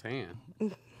me. This hand.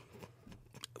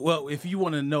 Well, if you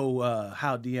want to know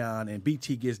how Dion and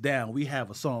BT gets down, we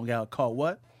have a song out called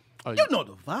what? Oh, You know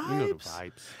the vibes. You know the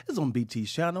vibes. It's on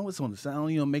BT's channel. It's on the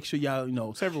sound. You know, make sure y'all,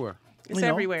 It's everywhere. It's you know,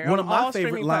 everywhere. One on of my all favorite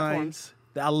streaming lines platforms.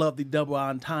 that I love the double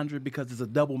entendre because it's a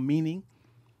double meaning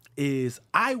is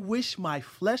I wish my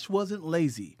flesh wasn't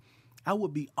lazy. I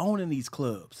would be owning these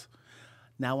clubs.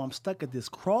 Now I'm stuck at this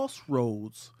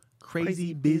crossroads,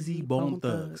 crazy busy bone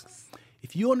thugs.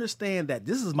 If you understand that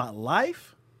this is my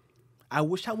life, I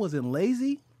wish I wasn't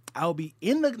lazy. I'll be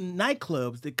in the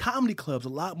nightclubs, the comedy clubs a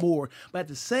lot more. But at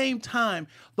the same time,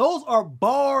 those are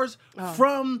bars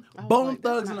from Bone wait,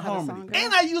 that's Thugs and not how the Harmony. song goes.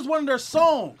 And I use one of their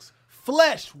songs,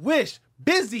 Flesh, Wish,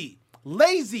 Busy,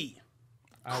 Lazy,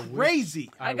 Crazy.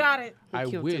 I got it. I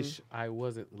killed wish I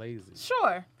wasn't lazy.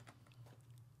 Sure.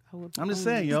 I'm just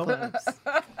saying, yo.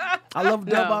 I love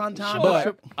double entendre.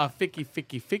 Sure. A ficky,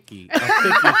 ficky, ficky. A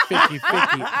ficky, ficky,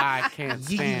 ficky. I can't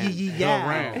stand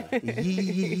around.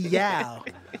 Yeah.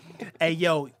 Hey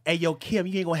yo, Kim,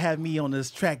 you ain't gonna have me on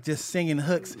this track just singing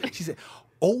hooks. She said,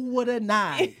 "Oh, what a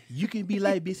night! You can be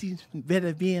like Missy,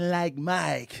 better being like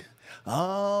Mike.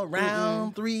 All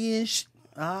round 3 inch.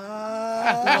 There's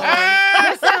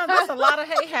a lot of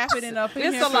hate happening up in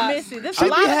It's here a for lot. Missy. There's She a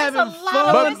lot. be There's having a lot fun.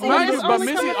 of But, Missy. mind There's you, but only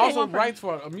Missy coming also in. writes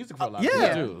for music for a lot of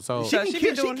Yeah. people too. So She she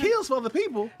be doing her- kills for other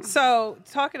people. So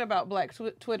talking about Black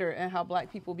Twitter and how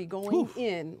Black people be going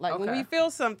in, like when Okay. we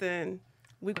feel something,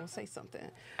 we gonna say something.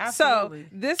 Absolutely.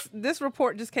 So this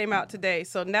report just came out today.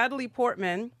 So Natalie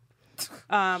Portman,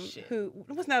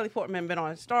 what's Natalie Portman been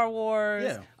on? Star Wars,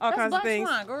 Yeah. all That's kinds Black of things.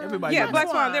 Swan, girl. Everybody Yeah, knows. Black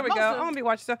Swan. There we Most go. of- I don't be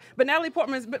watching stuff. But Natalie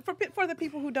Portman's. But for the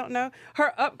people who don't know,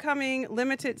 her upcoming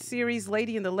limited series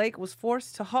 "Lady in the Lake" was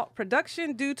forced to halt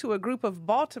production due to a group of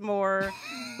Baltimore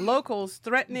locals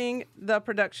threatening the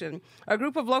production. A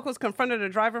group of locals confronted a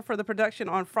driver for the production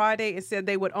on Friday and said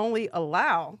they would only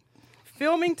allow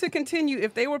filming to continue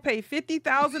if they were paid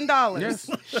 $50,000.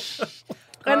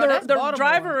 And Girl, that's the Baltimore.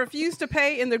 driver refused to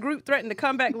pay, and the group threatened to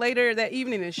come back later that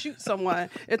evening and shoot someone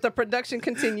if the production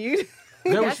continued.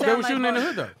 they were That sound shooting in the like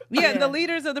hood though. Yeah, Yeah. the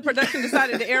leaders of the production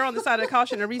decided to err on the side of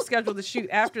caution and reschedule the shoot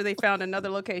after they found another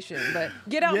location. But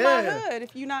get out my Yeah. hood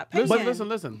if you're not paying.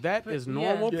 Listen. That is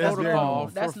normal Yeah, that's very protocol normal.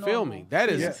 for That's normal. filming. That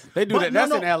is Yeah. they do But that. no, That's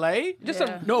no. in L.A. Just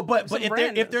Yeah. No, but Some if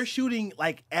they're randoms. shooting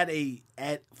like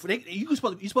you're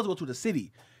supposed to go to the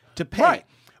city to pay. Right.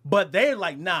 But they're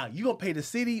like, nah, you gonna pay the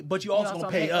city, but you also gonna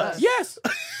pay us. Yes,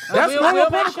 that's normal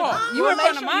protocol. You in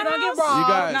front of you my don't get house? robbed.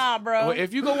 You guys, Nah, bro. well,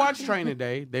 if you go watch Training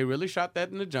Day, they really shot that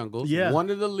in the jungles. Yeah.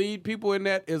 One of the lead people in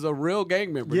that is a real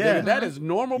gang member. Yeah. Nigga, that is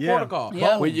normal Yeah. protocol.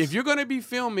 Yeah. If you're going to be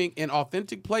filming in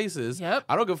authentic places, Yep.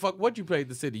 I don't give a fuck what you paid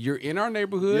the city. You're in our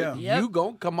neighborhood. Yeah. Yep. You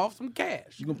going to come off some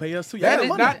cash. You gonna pay us too? That Yeah, is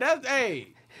money. not, that's,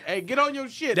 hey, get on your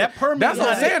shit. That permit That's is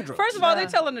on not it. Sandra. First of all, they're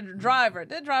telling the driver.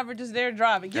 That driver just there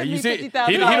driving. Give you me see, $50,000.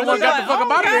 he the one got the fuck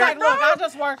up out of God, there. Like, look, I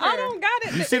just work here. I don't got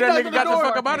it. You see that He nigga got got the the door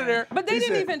fuck up out of open. there. But they He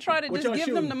didn't said, even try to "What just y'all give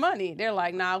them shooting?" the money. They're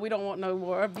like, nah, we don't want no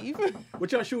more beef.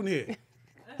 What y'all shooting here?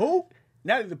 Who?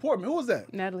 Natalie the Portman. Who was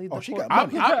that? Natalie Oh, she Portman.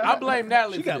 got money. I blame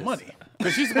Natalie. She for got this. money.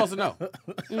 Because she's supposed to know.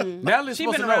 Natalie's She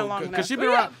supposed been to around know. long Because she enough.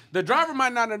 been around. The driver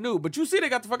might not have knew, but you see they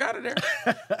got the fuck out of there.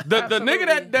 The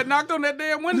nigga that knocked on that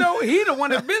damn window, he the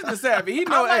one that's business savvy. He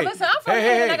know, I'm like, hey, listen, I'm from hey,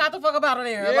 here hey, and I got the fuck up out of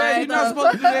there. yeah, like, you're not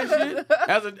supposed to do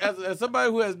that shit. As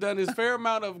somebody who has done his fair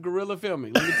amount of guerrilla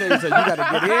filming, let me tell you something. You got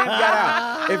to get in, get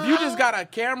out. If you just got a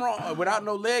camera without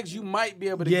no legs, you might be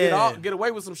able to get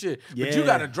away with some shit. But you Yeah.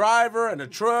 got a driver and a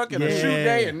truck and a shoot Yeah.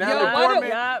 day and now Yo, the why Portman.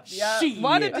 Yup. Shit.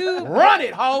 Why the dude Run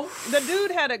it, ho. The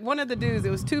dude had one of the dudes.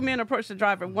 It was two men approached the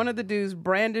driver. One of the dudes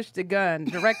brandished a gun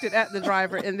directed at the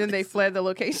driver, and then they fled the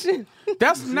location.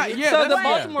 That's not, yeah. So that's, the yeah.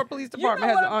 Baltimore Police Department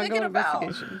has what an I'm thinking ongoing about?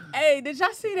 investigation. Hey, did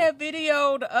y'all see that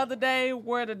video the other day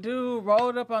where the dude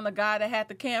rolled up on the guy that had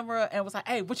the camera and was like,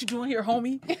 "Hey, what you doing here,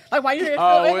 homie? Like, why you here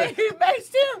Oh, filming?" wait. And he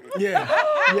maced him. Yeah,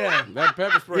 yeah, That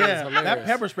pepper spray is yeah. hilarious. That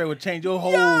pepper spray would change your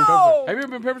whole. Yo! Have you ever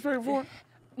been pepper sprayed before?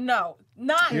 No,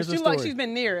 not. Here's the She like story. she's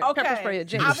been near it. Okay. Pepper spray at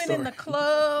Jake's. I've been in the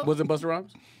club. Was it Busta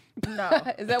Rhymes? No.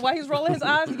 Is that why he's rolling his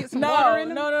eyes to get some water No, in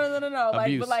him? no. Like,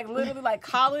 Abuse. but like literally, like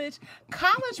college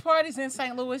parties in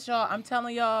St. Louis, y'all. I'm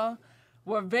telling y'all,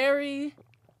 were very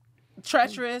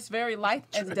treacherous, very life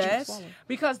and death.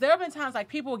 Because there have been times like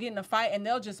people will get in a fight and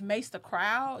they'll just mace the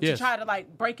crowd Yes. to try to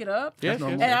like break it up. Yes,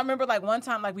 normal. yes. And I remember like one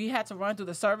time like we had to run through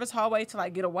the service hallway to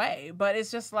like get away. But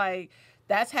it's just like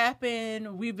that's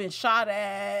happened. We've been shot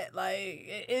at. Like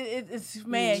it's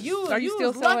man, you Are you you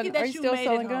still was lucky selling? that Are you you still made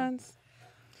selling it home. guns?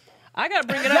 I gotta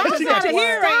bring it up. Y'all gotta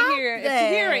Tahir stop ain't here. that.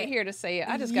 Tahir ain't here to say it.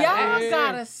 I just got Y'all asked.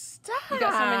 gotta stop. You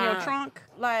got some in your trunk?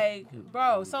 Like,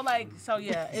 bro. So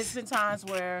yeah. It's been times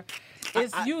where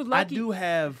it's you I lucky. do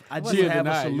have a She solution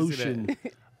denied, you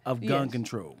see of gun Yes.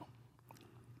 control.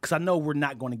 Because I know we're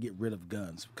not going to get rid of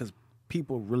guns because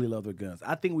people really love their guns.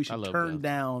 I think we should love turn guns.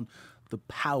 down the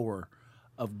power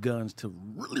of guns to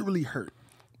really, really hurt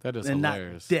That is and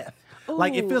hilarious. not death.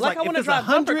 Like it Ooh, feels like I if wanna it's drive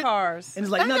bumper 100 cars. and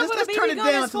it's like, Ain't no, that what let's a turn BB it gun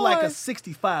down is to like for? a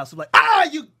 65. So like,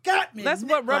 you got me. That's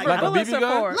what rubber Like a bullets BB are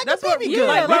gun? for. Like That's a what BB gun.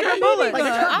 like Like rubber a bullets. Like,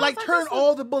 gun. I was like like, turn that's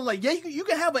all the bullets. Like, yeah, you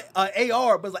can have a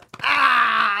AR, but it's like,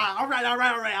 all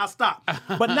right, I'll stop.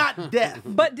 But not death.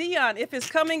 But Dion, if it's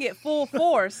coming at full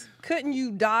force, couldn't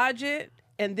you dodge it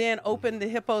and then open the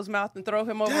hippo's mouth and throw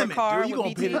him over Damn a it, car dude, you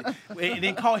with gonna BT? pit and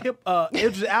then call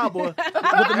Idris Elba with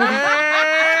the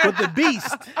movie with the Beast.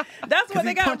 That's 'Cause what they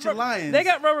he got. punching lions. They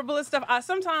got rubber bullet stuff. I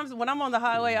sometimes when I'm on the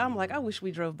highway, I'm like, I wish we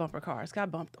drove bumper cars.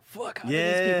 God bumped the fuck out of these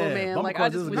people, man. bumper Like I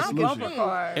cars just is a wish good we Not solution. bumper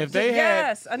cars. If they had,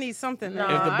 yes, I need something. No.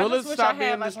 man. if the I just bullets wish stop I being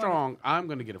had, like, this one strong, I'm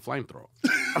gonna get a flamethrower.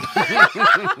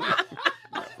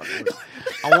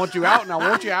 I want you out, and I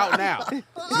want you out now. You're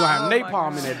gonna have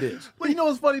napalm in that bitch. Well, you know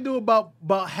what's funny, dude, about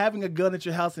having a gun at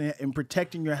your house and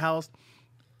protecting your house?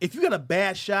 If you got a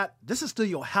bad shot, this is still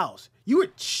your house. You were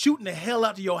shooting the hell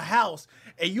out of your house,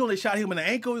 and you only shot him in the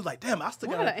ankle. He's like, damn, I still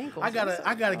What got. are the ankles? I gotta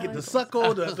What's get the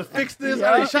suckle to fix this.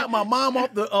 I done shot my mom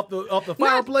off the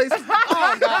fireplace.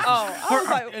 Oh, God. Oh, I was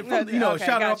like, And from, okay,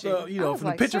 shot her got off the you. I was from the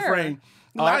like, picture sir. frame.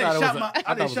 Oh, I thought it was shot a- my I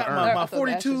thought it was shot an my, urn. my I thought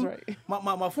the ashes 42 right.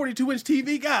 my 42-inch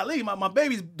TV. Golly, my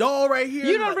baby's doll right here.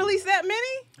 You don't Like, release that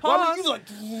many? well, Pause. I mean, you like,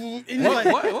 and you're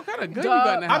like, What kind of gun you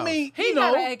got in the house? I mean, He you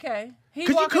got know, an AK. He because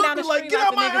you walking down could the be street like, get like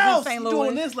out the my niggas house, in St. doing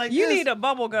Louis. this like You this. need a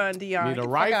bubble gun, Dion. You need a Get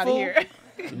the fuck outta rifle. here.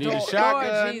 You need a Lord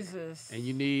shotgun, Jesus. and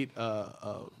you need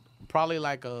probably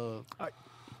like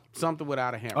something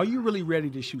without a hammer. Are you really ready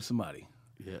to shoot somebody?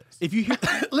 Yes. If you hear,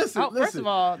 listen, Oh, first of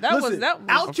all, that was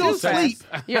out your too fast. sleep.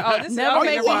 Yeah, oh, this Never Are is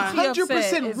make you me fine. feel 100%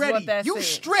 upset is ready? what that You said.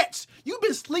 stretched. You've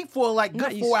been asleep for like Not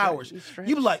good you 4 stretch, hours. you stretch.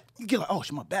 You be like, you get like, oh,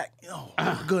 it's my back.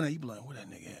 Oh, good. You be like, where that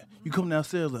nigga at? You come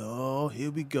downstairs like, oh, here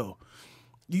we go.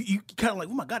 You kind of like,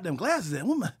 where my goddamn glasses at?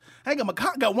 I ain't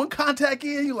got got one contact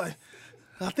in. You like,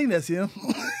 I think that's him.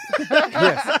 You're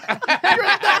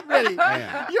not ready.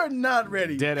 Man. You're not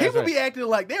ready. Dead ass People be right. acting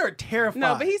like they're terrified.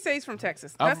 No, but he says he's from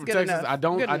Texas. I'm That's from good Texas. enough. I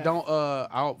don't. Good I enough.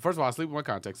 don't. First of all, I sleep with my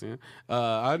contacts in.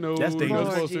 I know. That's dangerous. you're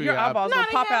Lord, supposed to. your Yeah, eyeballs No, will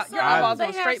they pop have out. Your some- eyeballs they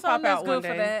will have straight some pop that's out good one for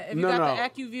day. that. If you No, got no.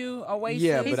 the AccuView Oasis.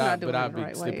 Yeah, He's but not doing I it the be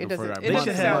right way. sleeping It for doesn't. that. It They doesn't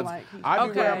should sound have- like. I've been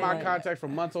Okay. wearing my Right. contacts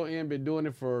from months on end. Been doing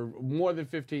it for more than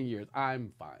 15 years.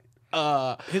 I'm fine.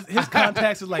 His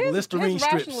contacts is like Listerine His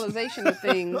strips. rationalization of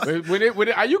things. when it,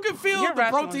 you can feel Your the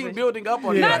protein rationalization. building up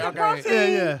on Yeah. you. Not Like, the okay. protein. Yeah,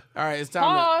 yeah. All right, it's time.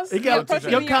 Pause. To, You Your, gotta put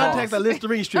it your in your contacts mouth. are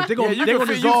Listerine strips. They're Yeah, gonna you they're can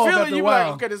gonna feel, you dissolve feel it. after a You while.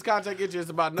 like, okay, this contact itch is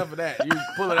about enough of that. You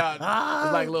pull it out.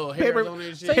 It's like little hairs Paper- on it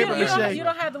and shit. So Paper mache. you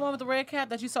don't have the one with the red cap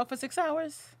that you soak for 6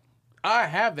 hours? I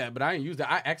have that, but I ain't used that.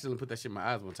 I accidentally put that shit in my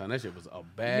eyes one time. That shit was a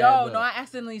bad. Yo, look. no, I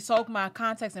accidentally soaked my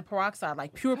contacts in peroxide,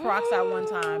 like pure peroxide one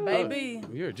time, baby.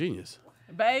 You're a genius.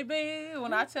 Baby,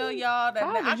 when I tell y'all that,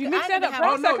 How I did you I mix didn't that up? have-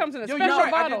 Peroxide comes in a Yo, special you're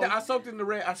right. bottle. I did that. I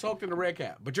soaked in the red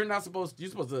cap, but you're not supposed. You're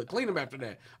supposed to clean them after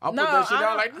that. I'll No, put that shit I down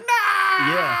don't- like nah.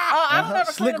 Yeah. Oh, I don't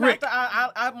ever Slick clean them Rick.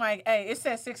 after. I'm like, hey, it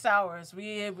said 6 hours.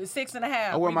 It was 6.5.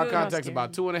 I wear We my good. contacts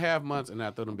about 2.5 months, and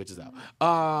I throw them bitches out.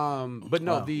 But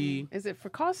no, the Is it for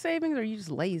cost savings or are you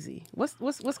just lazy? What's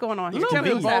going on here? little Tell me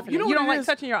bit what's of both. happening. You know You what don't it like is?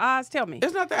 touching your eyes? Tell me.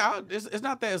 it's not that. It's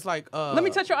not that. It's like. Let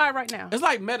me touch your eye right now. It's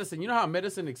like medicine. You know how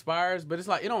medicine expires, but it's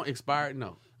like it don't expire.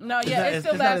 No. No, It's yeah, not- it it's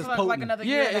still not lasts as like potent. another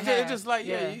Yeah, year and a it's half. just like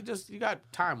you got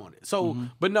time on it. So,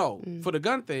 but no, for the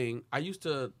gun thing, I used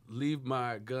to leave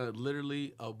my gun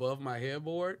literally above my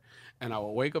headboard, and I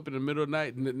would wake up in the middle of the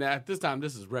night. And now at this time,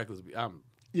 this is reckless. I'm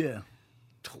Yeah.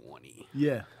 20,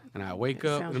 Yeah. and I wake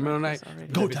up in sounds the middle of the night. reckless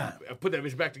already. Go put that time. bitch- Put that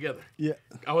bitch back together. Yeah.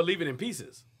 I would leave it in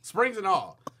pieces, springs and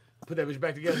all. Put that bitch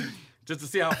back together just to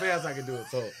see how fast I can do it.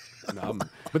 So, no,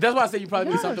 but that's why I say you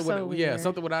probably need Y'all are something so with weird.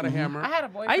 something without a hammer. I had a I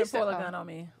boyfriend used to- pull a gun on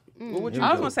me. What would you I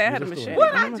was do? gonna say I had a Use a machete. story.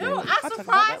 What I I'm do? gonna I talk about that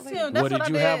surprised later. him. That's What what did I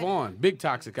you did. have on? Big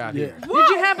toxic out here. Yeah. Did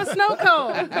you have a snow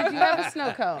cone? Did you have a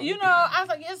snow cone? You know, I was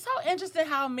like, it's so interesting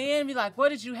how men be like, what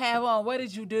did you have on? What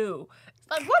did you do? It's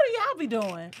like, what do y'all be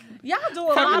doing? Y'all do a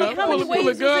lot Fucking of up, How many pulling waves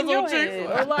was guns in your on chicks.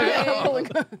 head?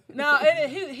 Like, no,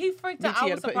 he freaked out. BT I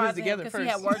had was to put his surprised together because he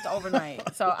had first. worked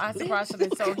overnight. So I surprised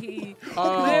him. So he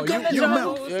Oh, lived in the your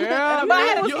jungles. mouth. Yeah, But I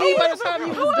had a You- key. by the time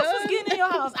you Who was else was done? getting in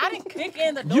your house? I didn't kick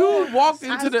in the door. You walked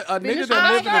into a nigga finished that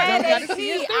I lived in the had jungle. a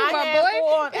key. through, my I had boy.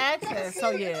 full on access. So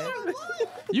yeah,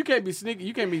 You can't be sneaky.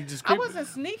 You can't be just I creeping. wasn't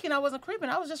sneaking. I wasn't creeping.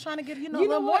 I was just trying to get a know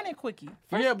little what? morning quickie.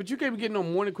 Yeah, but you can't be getting no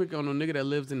morning quick on a nigga that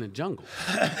lives in the jungle.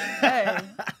 Hey,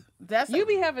 that's You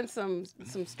be having some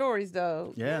stories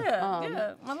though. Yeah.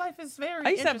 yeah. My life is very. I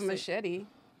used to have a interesting. machete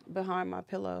behind my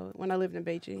pillow when I lived in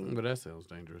Beijing. But that sounds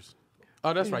dangerous.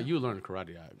 Oh, that's right. You learned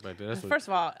karate back there. That's what, First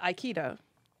of all, Aikido,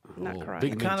 not Oh, karate.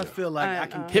 big I kind ninja. of feel like I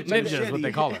can Hip catch a ninja is what machete.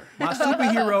 they call her. My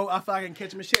superhero, I feel like I can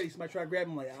catch a machete. Somebody try to grab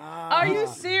him like, Are you Now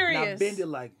serious? bend it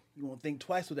like, you won't think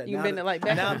twice with that. You now bend it like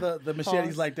that? Now the machete's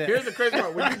Pause. like that. Here's the crazy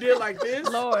part. When you did like this,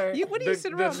 Lord. What do you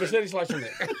sit around? the machete sliced your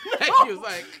neck. He was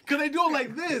like, Cause they do it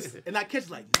like this, and I catch it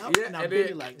like, no, yeah, and I and bend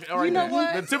then, it like. all right, You know then,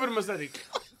 what? The tip of the machete.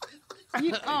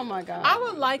 Oh my God. I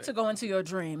would like to go into your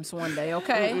dreams one day,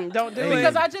 okay? Don't do Hey. it.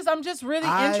 Because I'm just really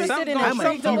interested in I'm a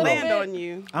intrigued a hero. little land bit. on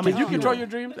you. I'm Can a you hero. control your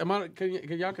dreams?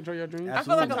 Can y'all control your dreams? I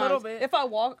feel like a Absolutely. little Sometimes,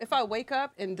 bit. if I wake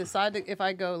up and decide to, if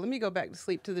I go, let me go back to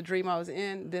sleep to the dream I was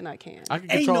in, then I can. I can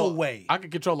Ain't control, no way. I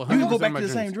can control 100% You can go back of my to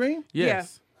the dreams. same dream.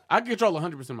 Yes. I can control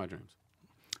 100% of my dreams.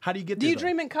 How do you get Do there? you though?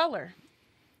 dream in color?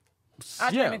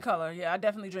 I Yeah. dream in color. Yeah, I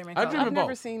definitely dream in I color. dream I've in never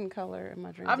both. seen color in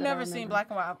my dreams. I've that I never seen remember. black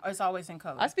and white. It's always in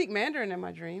color. I speak Mandarin in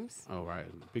my dreams. Oh, right.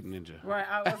 Big ninja. Right,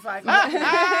 I was like,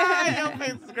 Your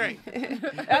face is great.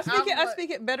 I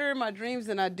speak it better in my dreams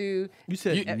than I do. You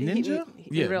said You- ninja?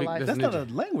 Yeah, in real big- life. That's ninja. not a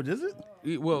language, is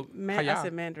it? Well, I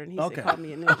said Mandarin. He Okay. said call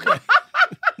me a ninja.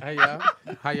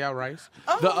 How y'all rice?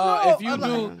 Oh, The if you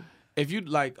no, do, if you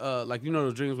like you know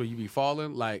those dreams where you be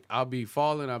falling, like I'll be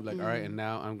falling, I'm like, all right, and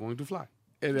now I'm going to fly.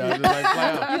 And I just like fly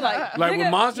out. You like, Like nigga,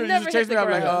 when monsters you used never to chase hit me, the I'm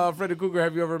like, ground. Freddy Krueger,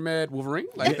 have you ever met Wolverine?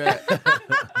 Like that.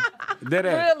 That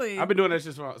ass. Really? I've been doing that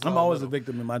shit for. I'm always a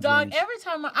victim in my dog, dreams. every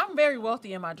time I'm very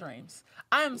wealthy in my dreams.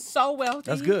 I am so wealthy.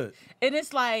 That's good. And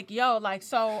it's like, yo, like,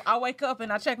 so I wake up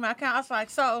and I check my account. I was like,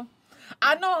 so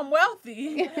I know I'm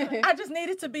wealthy. I just need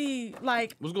it to be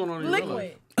like What's going on in your liquid.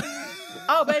 life?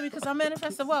 Oh, baby, because I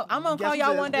manifested wealth. I'm going to Guess call what?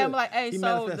 y'all one day. I'm Good. like, hey, He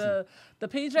so manifested. the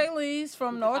PJ Lee's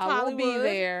from North I will Hollywood. be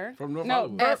there. From North no,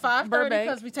 Hollywood. At 5:30 Burbank,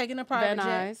 because we taking a private Van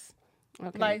jet. Nuys.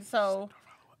 Okay. Like, so.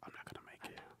 I'm not gonna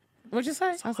make it. What'd you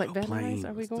say? I was like, Van plane. Nuys?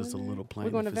 Are we It's going just a there? little plane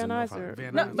We're going to if it's Van in Nuys North or Hollywood.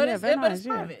 Van No, Nuys. but Yeah, it's Van but Nuys, it's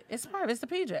yeah. private. It's private. It's the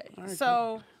PJ.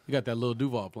 So You got that little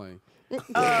Duval plane.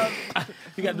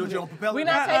 You got to do it your own propeller. We're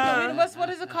not taking what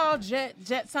is it called? Jet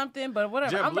something, but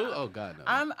whatever. JetBlue? Oh God, no.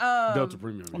 I'm Delta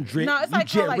Premium. no, it's like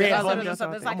Jet kinda like Red Delta Hawk. or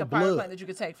something. It's like a I'm private blood. plane that you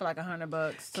could take for like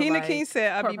 $100. Keena like, King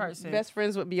said I'd per be person. best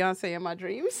friends with Beyonce in my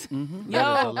dreams. That is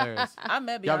Yo, hilarious. I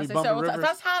met Y'all be Beyonce bumping several times. rivers?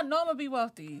 That's how I know I'm gonna be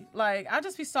wealthy. Like I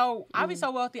just be so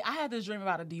wealthy. I had this dream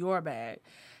about a Dior bag.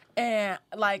 And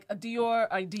like a Dior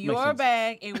sense.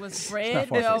 bag, it was red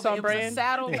far-fetched. It's on velvet. It was a brand?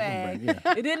 saddle bag.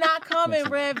 It did not come in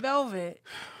red velvet,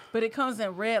 but it comes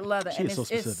in red leather, She and is so it's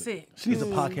specific. sick. She needs a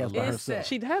podcast by It's herself.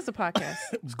 sick. She has a podcast.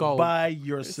 It's called. By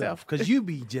yourself. Because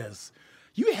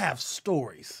you have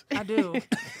stories. I do. And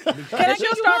I she'll give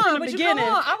you start one? from the But you come beginning.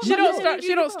 on. I was She like, don't yeah, start. you She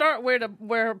give don't me start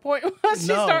where her point was. She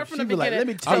No, start from she the be like, beginning. let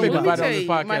me tell I've you been let me invited on tell this you,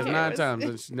 my podcast hair 9 is- times,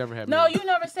 and she never had me. No, on. you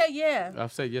never said yeah.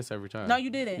 I've said yes every time. No, you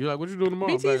didn't. You're like, what you doing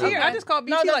tomorrow? BT's I'm here. like, I just called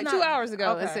BT No, that's like 2 not. hours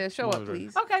ago and Okay. said, "Show up,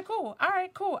 please." Okay, cool. All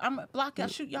right, cool. I'm block. I'll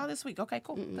shoot y'all this week. Okay,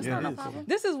 cool. That's Yeah, not it no is. problem.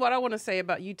 This is what I want to say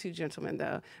about you two gentlemen,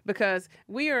 though, because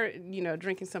we are,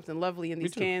 drinking something lovely in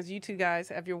these too. cans. You two guys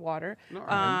have your water,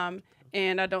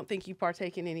 and I don't think you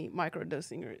partake in any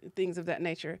microdosing or things of that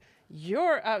nature.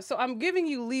 So I'm giving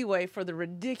you leeway for the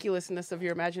ridiculousness of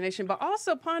your imagination, but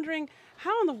also pondering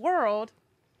how in the world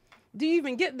do you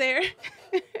even get there?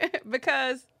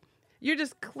 Because you're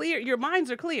just clear. Your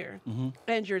minds are clear,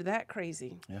 and you're that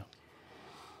crazy. Yeah.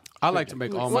 I like to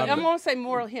make all Well, my. I'm gonna say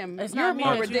more him. It's You're not me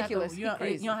more that ridiculous. You, have to,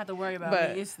 crazy. you don't have to worry about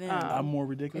But, me. It's them. I'm more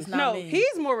ridiculous. It's not No, me.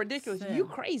 he's more ridiculous. Sam. You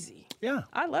crazy. Yeah.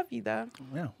 I love you though.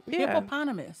 Yeah. Yeah.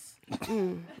 Hippopotamus.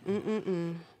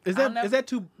 Is that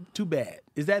too bad?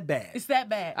 Is that bad? It's that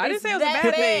bad. I didn't It's say it was a that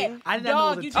bad thing. I didn't know it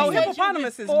Dog, was a you teen. just said you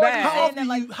hippopotamus is before bad. you How said often that, do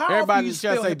like, you how often Everybody do you just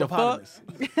spell say the fuck.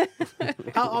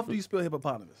 hippopotamus? How often do you spell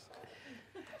hippopotamus?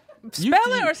 Spell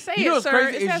it or say you know it, what's sir.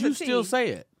 crazy It is has a you T. still say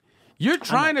it. You're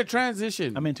trying to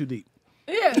transition. I'm in too deep.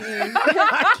 Yeah.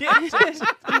 I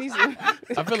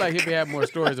feel like Hippie had more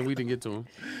stories and we didn't get to them.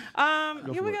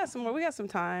 We got some more. We got some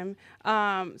time.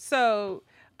 So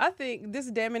I think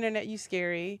this damn internet, you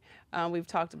scary. We've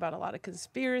talked about a lot of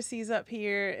conspiracies up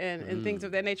here and things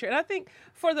of that nature. And I think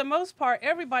for the most part,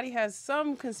 everybody has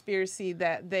some conspiracy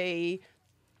that they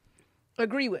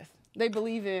agree with. They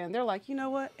believe in. They're like, you know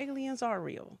what? Aliens are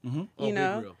real. You big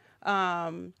know?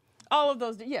 real. All of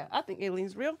those, yeah, I think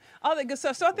aliens real. All that good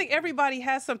stuff. So I think everybody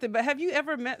has something. But have you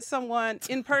ever met someone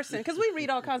in person? Because we read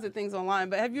all kinds of things online.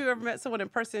 But have you ever met someone in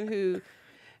person who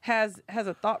has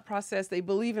a thought process? They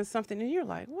believe in something, and you're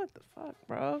like, what the fuck,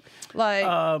 bro?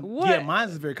 Like, what? Yeah, mine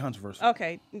is very controversial.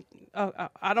 Okay,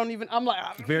 I don't even. I'm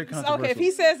like, Very controversial. Okay, if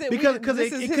he says it, because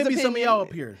this it is could his be some of opinion. y'all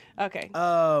up here. Okay.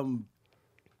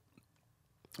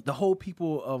 The whole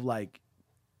people of like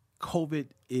COVID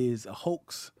is a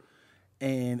hoax,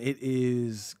 and it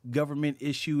is government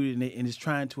issued, and it's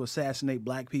trying to assassinate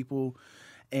black people.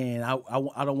 And I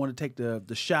don't want to take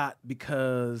the shot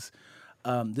because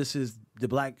this is the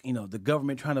black, the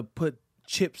government trying to put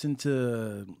chips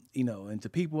into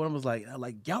people. And I was like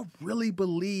y'all really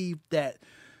believe that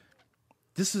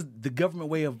this is the government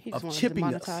way of He just wanted to chipping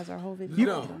monetize us? our whole video. You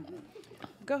know,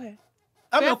 Go ahead.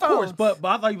 I mean, of course, Headphones. but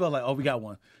I thought you were like, oh, we got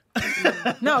one.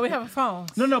 No, we have a phone.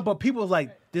 No, but people was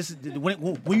like, this is when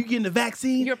you getting the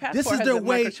vaccine, Your this passport is has their a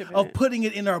way microchip in of it. putting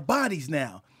it in our bodies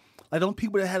now. Like those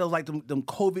people that had those like them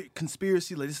COVID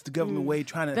conspiracy, like this is the government way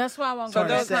trying to. That's why I want So to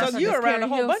those- go so So you're around a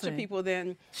whole bunch of Hilson. people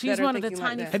then. She's that are one of the thinking like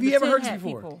tiny. that. Have you ever tin heard this hat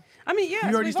before? people. I mean, yes, You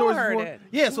heard we've these all stories heard before? it.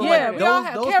 Yeah, so Yeah, like we all those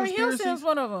have. Carrie conspiracies. Hilson's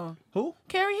one of them. Who?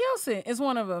 Carrie Hilson is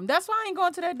one of them. That's why I ain't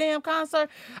going to that damn concert.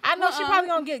 I know she probably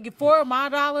gonna get $4 of my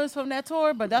dollars from that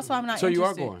tour, but that's why I'm not. So you are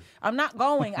interested. going? I'm not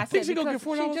going. I said she gonna because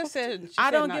get $4? She just said she I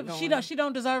said don't not give. going. She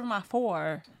don't deserve my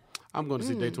 $4. I'm going to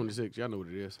see Day 26. Y'all know what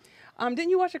it is. Didn't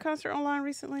you watch a concert online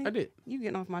recently? I did. You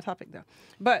getting off my topic though,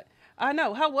 but I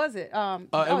know. How was it? It was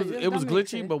Dominic glitchy,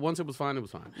 said- but once it was fine, it was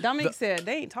fine. Dominic said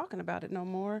they ain't talking about it no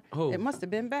more. Who? It must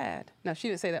have been bad. No, she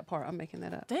didn't say that part. I'm making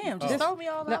that up. Damn, just throw me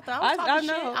all No, out there. I was talking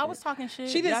know. shit. I was talking shit.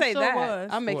 She didn't Yeah, I say sure that. was.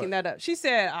 I'm making What? that up. She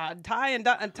said Ty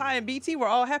and BT were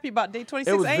all happy about Day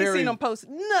 26. was I ain't very- seen them post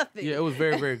nothing. Yeah, it was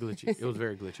very, very glitchy. It was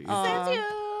very glitchy. Since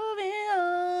you've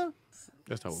been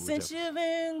That's not what we Since said. you've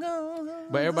been gone.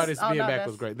 But everybody's Oh, being no, back that's-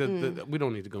 was great. We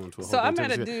don't need to go into a whole So I bunch of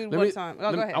met a shit. dude Let one me- time. Oh,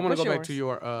 let go me- ahead. I want What's to go back yours? to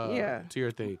your Yeah. to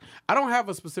your thing. I don't have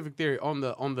a specific theory on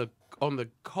the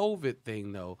COVID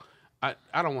thing though. I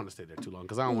don't want to stay there too long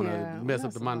because I don't want to Yeah, mess up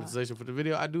that's the a lot. monetization for the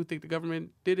video. I do think the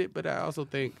government did it, but I also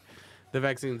think the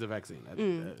vaccine's a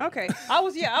vaccine. Okay. I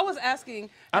was asking.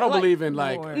 I don't like- believe in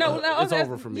like Lord. I was it's over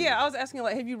asking- for me. Yeah, I was asking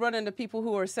like, have you run into people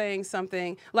who are saying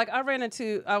something? Like I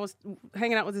was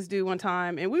hanging out with this dude one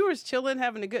time, and we were chilling,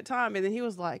 having a good time, and then he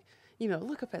was like,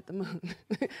 look up at the moon.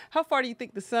 How far do you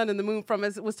think the sun and the moon from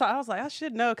us was taught? I was like, I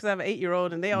should know because I have an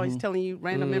 8-year-old and they always telling you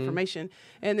random information.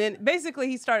 And then basically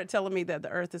he started telling me that the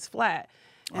earth is flat.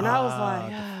 And I was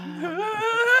like,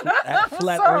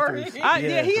 Flat sorry. earthers.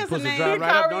 yeah, he has a Pussy name. dry right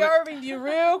up, Kyrie don't it? Irving you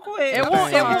real quick. It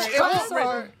won't.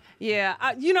 Sorry. Yeah,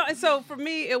 and so for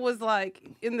me, it was like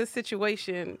in this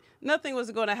situation, nothing was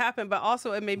going to happen, but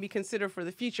also it made me consider for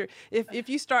the future. If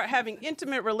you start having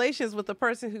intimate relations with a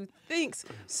person who thinks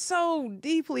so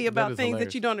deeply about is things hilarious.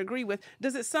 that you don't agree with,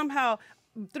 does it somehow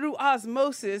through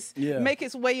osmosis Yeah. make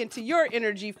its way into your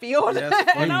energy field? That's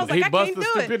funny. And I was like, he I busts can't the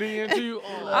do it. stupidity into you.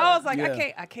 I was like,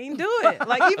 Yeah. I can't do it.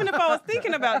 Like even if I was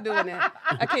thinking about doing it,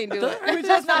 I can't do it. We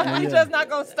just not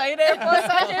gonna stay there for a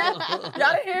second.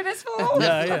 Y'all didn't hear this fool?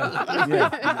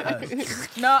 Yeah.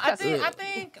 No,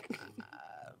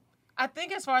 I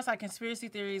think as far as like conspiracy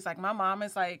theories, like my mom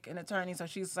is like an attorney, so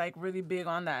she's like really big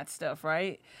on that stuff,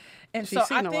 right? And She's so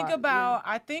seen a lot,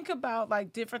 I think about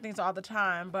like different things all the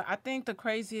time, but I think the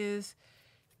craziest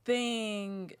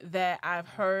thing that I've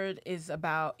heard is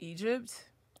about Egypt.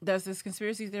 There's this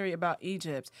conspiracy theory about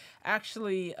Egypt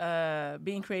actually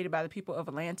being created by the people of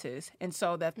Atlantis, and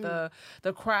so that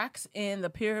the cracks in the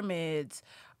pyramids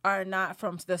are not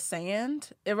from the sand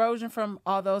erosion from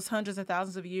all those hundreds of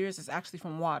thousands of years. It's actually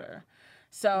from water.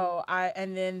 So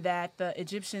and then that the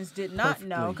Egyptians did not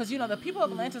know, because the people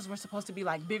of Atlantis were supposed to be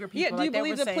like bigger people. Yeah, do like you they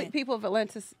believe were the saying. people of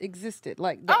Atlantis existed?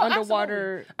 Like the Oh,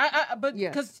 underwater. absolutely. But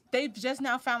Yes. because they've just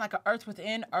now found like an earth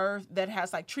within earth that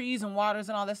has like trees and waters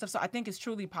and all that stuff. So I think it's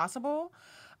truly possible.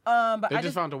 But They I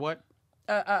just found a what?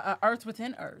 earth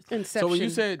within earth. Inception. So when you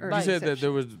said or that Inception.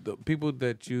 there was the people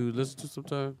that you listen to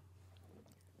sometimes.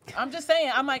 I'm just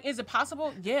saying. I'm like, is it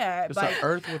possible? Yeah. It's Like, an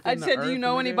earth within I the said, do you earth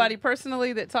know and anybody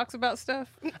personally that talks about stuff?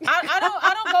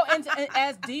 I don't go into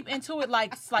as deep into it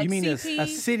like You mean a CP.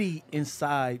 city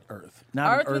inside Earth,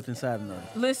 not Earth an Earth with- inside an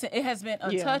Earth. Listen, it has been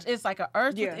untouched. It's like an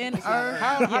earth Yeah, within it's not earth.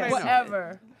 How they know?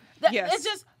 Whatever. Yes. It's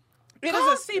just. It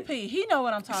Call is CP. He know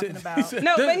what I'm talking about.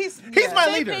 No, but he's my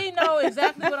CP leader. know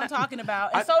exactly what I'm talking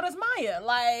about, and so does Maya.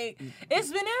 Like,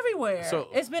 it's been everywhere. So-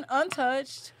 It's been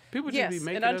untouched. People just Yes, be an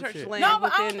making up untouched shit. land. No,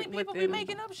 but I don't within- think people be within-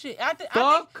 making up shit. I think,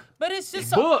 Fuck but it's just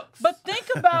so. books. But think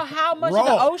about how much of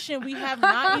the Raw. ocean we have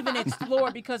not even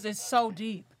explored because it's so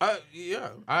deep.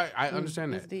 Yeah, I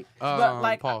understand it's that. deep. But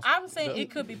like, Pause. I'm saying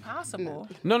it could be possible.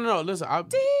 No. Listen,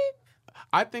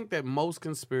 I think that most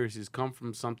conspiracies come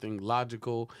from something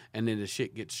logical, and then the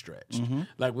shit gets stretched.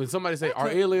 Like when somebody say, "Are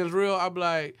aliens real?" I'm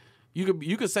like,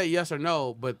 you could say yes or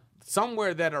no, but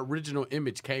somewhere that original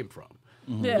image came from.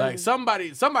 Yeah. Like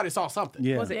somebody saw something.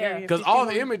 Yeah. Was it Yeah. Area Because all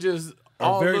the 51? images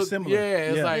Are all very look- similar. Yeah,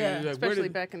 it's Yeah. like, Yeah. like, where Especially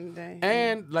did- back in the day.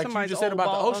 And like Somebody's you just said old about the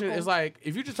bald ocean, uncle it's like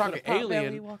if you're just talking with a pot belly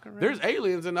alien, walking around. there's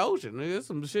aliens in the ocean. There's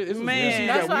some shit. It's some Man. species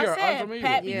That's that what we I are said. unfamiliar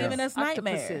Pat with. be Yeah. giving us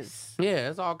nightmares. Octopuses. Yeah,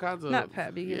 it's all kinds of. Not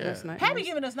Pat, be giving us nightmares. Pat be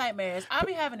giving us nightmares. I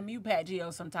be having to mute Pat Geo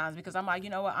sometimes because I'm like, you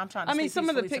know what? I'm trying to. I mean, sleep some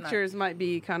of the peacefully tonight. pictures might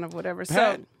be kind of whatever.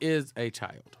 Pat So is a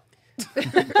child.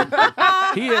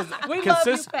 He is We love you,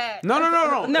 consist- Pat. No.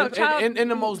 No, in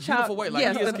the most child- beautiful way. Like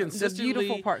yes, he is the consistently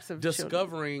beautiful parts of children.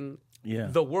 discovering Yeah.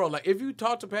 the world. Like if you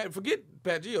talk to Pat, forget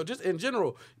Pat Geo, just in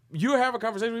general, you have a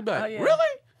conversation. You be like, Oh, yeah.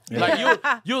 really?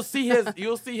 Like you'll see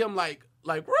him like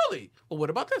really? Well, what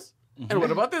about this? And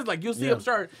what about this? Like you'll see him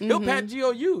start. He'll Pat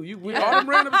Geo you with all them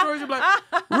random stories. You'll be like,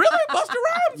 really, Busta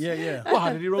Rhymes? Yeah. Well,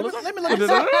 how did he roll this? Let me look this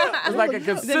up. It's like a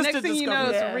consistent the next thing you know,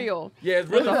 discovery. it's Yeah. real. Yeah, it's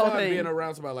really the whole fun thing. being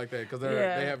around somebody like that because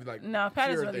they have like no, Pat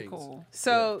is pure really things. cool.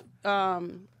 So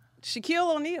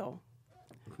Shaquille O'Neal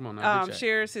Come on now,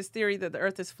 shares his theory that the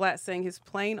Earth is flat, saying his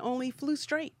plane only flew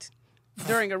straight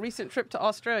during a recent trip to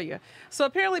Australia. So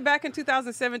apparently, back in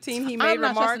 2017, he made I'm not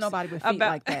remarks trusting nobody with feet about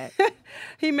like that.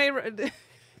 he made.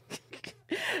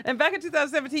 And back in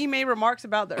 2017, he made remarks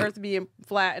about the Earth being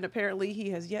flat, and apparently he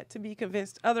has yet to be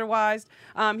convinced otherwise.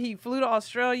 He flew to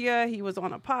Australia. He was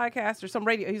on a podcast or some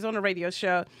radio. He's on a radio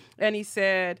show, and he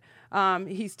said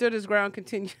he stood his ground,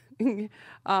 continuing,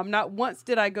 not once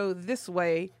did I go this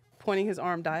way, pointing his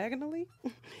arm diagonally.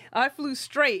 I flew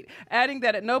straight, adding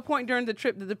that at no point during the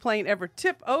trip did the plane ever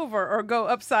tip over or go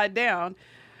upside down.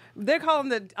 They're calling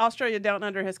the Australia Down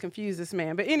Under has confused this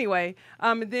man. But anyway,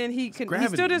 then he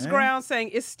gravity, stood his man. ground saying,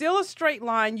 it's still a straight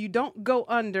line. You don't go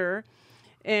under.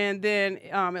 And then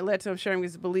it led to him sharing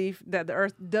his belief that the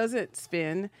Earth doesn't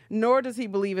spin, nor does he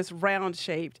believe it's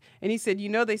round-shaped. And he said,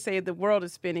 they say the world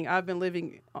is spinning. I've been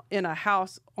living in a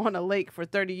house on a lake for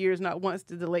 30 years. Not once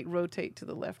did the lake rotate to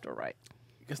the left or right.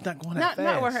 It's not going that fast.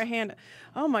 Not where her hand.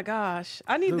 Oh my gosh,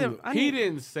 I need them. He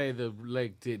didn't say the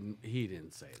leg didn't. He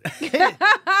didn't say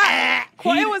that.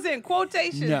 It was in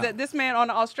quotations No. that this man on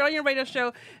an Australian radio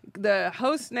show, the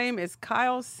host's name is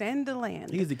Kyle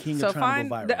Sandiland. He's the king so of trying to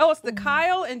go find viral. it's the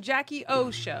Kyle and Jackie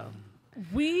O show.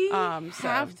 We So-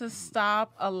 have to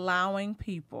stop allowing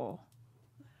people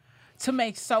to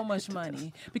make so much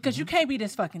money because you can't be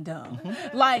this fucking dumb.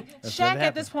 Like Shaq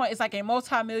at this point is like a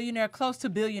multimillionaire, close to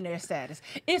billionaire status.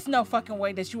 It's no fucking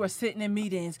way that you are sitting in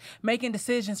meetings making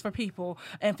decisions for people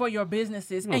and for your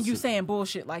businesses and you saying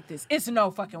bullshit like this. It's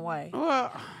no fucking way. Well,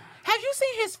 Have you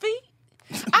seen his feet?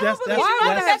 I That's- don't believe that's- you know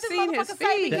that's- that I've this seen his motherfucker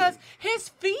say feet. because his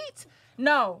feet.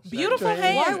 No, beautiful Why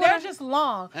hands. would They're I- just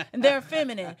long and they're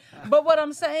feminine. But what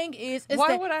I'm saying is Why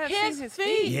that would I have his seen his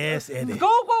feet. feet? Yes, Eddie.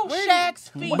 Google Shaq's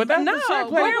feet. but that's No, the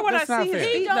Shaq where play. would I That's not see his fair.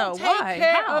 he feet, don't though? take Why?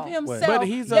 care How? of himself, But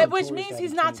he's that, a- which means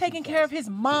he's not taking care of his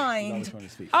mind Oh, to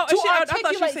shit, I thought you were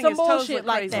articulate saying some his toes bullshit look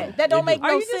like crazy. that. That don't make Are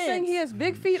no you sense. just saying he has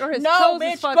big feet or his no, toes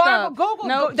bitch, is fucked gargle, up? Google.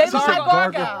 No, They look said like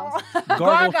gargle. gargoyles.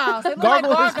 Gargle. Gargoyles. They look like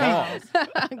Gargle his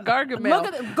gargoyles. Gargamel.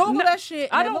 Look at Google that shit.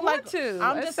 I and it don't look want like, to.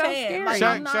 I'm That just sounds saying. scary. Like,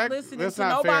 I'm not Shaq, listening that's to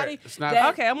not fair. nobody. It's not- that-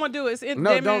 Okay, I'm gonna do it. It's in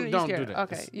No, damn don't you do scared. that.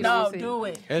 Okay, you No, don't wanna see. do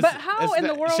it. It's- But how it's in the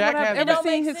that- world Shaq would I has- ever don't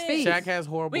seen make his sense. feet? Shaq has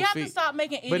horrible We have feet. to stop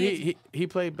making But idiots. he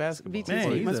played basketball. BT,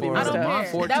 Man, he he's must a- be I messed don't up. care.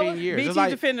 That 14 was- years. BT It's like,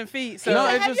 defending feet. So No,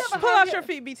 Have it's you just ever pull heard out it? your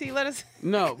feet, BT. Let us.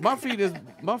 no. My feet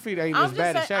ain't I'm as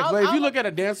bad just as Shaq's. saying, But if you I'll- look at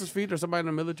a dancer's feet or somebody in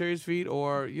the military's feet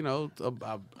or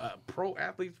a pro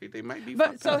athlete's feet, they might be. But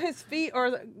fucked so up. his feet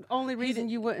are the only reason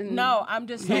you wouldn't. No, I'm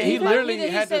just He, saying. he like, literally he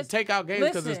had to says- take out games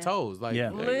because his listen, toes. Like,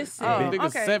 Yeah. Listen. Oh, nigga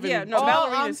okay. 7. Yeah, no, All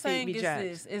ballerina's I'm feet saying be is jacked.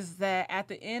 this: is that at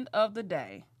the end of the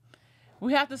day,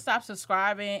 we have to stop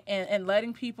subscribing and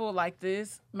letting people like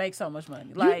this make so much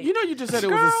money. Like, you know, you just said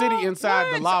it was a city inside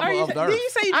the What? lava Are you- of the Did earth. you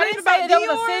say you I dreamed didn't about say there was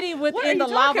Dior? a city What are within you the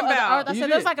lava talking of the about? earth. I You said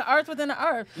there's did. like an earth within the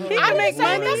earth. can I make didn't say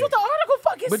money. that's what the article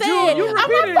fucking But said. you I'm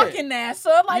repeated not it. fucking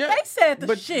NASA. Like Yeah, they said the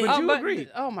but- shit. but you agree.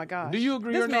 Oh my gosh. Do you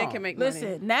agree this or man not? can make money.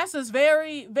 Listen, NASA's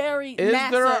very, very Is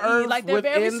NASA-y. there an earth Like they're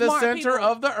very within the smart center people.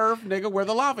 of the earth, nigga, where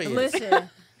the lava is? Listen.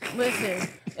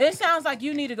 It sounds like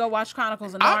you need to go watch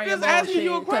Chronicles of I'm Narnia. just asking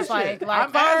you a bullshit, 'cause, question. Like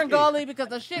I'm Fern asking. Gully, because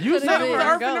the shit You could said have it was been. an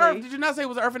earth in the Gully. earth. Did you not say it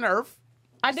was an earth in the earth?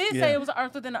 I did Yeah. say it was an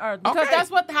earth within the earth because Okay.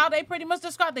 that's how they pretty much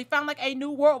described. They found like a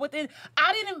new world within.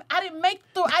 I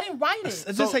didn't write it.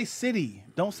 Just say city.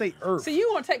 Don't say earth. So you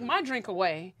want to take my drink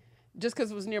away just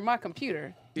because it was near my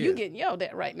computer? Yeah. You getting yelled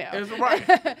at right now. It's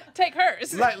right. Take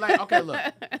hers. like okay, look.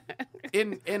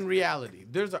 In reality,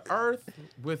 there's an earth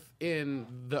within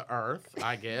the earth,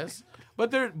 I guess.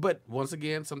 But once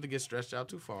again, something gets stretched out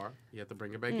too far. You have to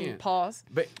bring it back in. Pause.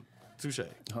 But touche.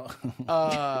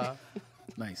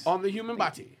 Nice. On the human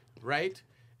body, right?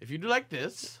 If you do like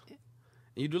this, and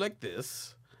you do like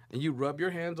this, and you rub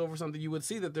your hands over something, you would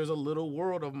see that there's a little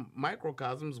world of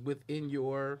microcosms within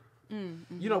your,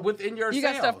 within your You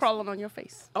cells. got stuff crawling on your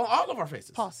face. On all of our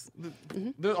faces. Pause.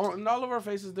 On all of our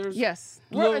faces, there's Yes.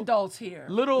 We're little- adults here.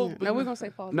 little. No, we're gonna say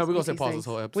pause. No, we're gonna BT say pause saying. this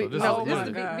whole episode. We, This no, is- this this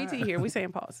is is- BT here. We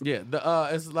saying pause. Yeah,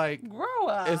 it's like Grow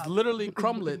up. it's literally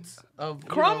crumblets of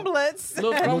Crumblets.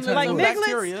 little crumblets Like of nigglets?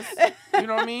 bacteria. You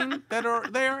know what I mean?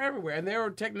 They are everywhere, and they are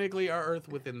technically our Earth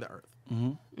within the Earth.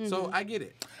 So I get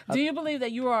it. Do you believe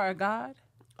that you are a god?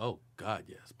 Oh God,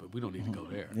 yes, but we don't need to go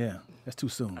there. Yeah, that's too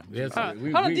soon. Yes, Hold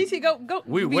on, DT, go.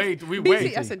 we BT, wait, we BT,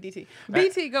 wait. I said DT.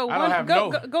 BT, go I don't have go,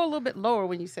 no- go a little bit lower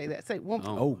when you say that. Say one.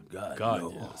 Oh God,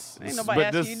 no. yes. Ain't nobody But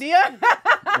asking this- you, Dion.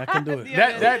 I can do it.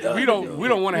 That we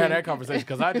don't want to have that conversation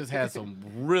because I just had some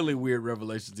really weird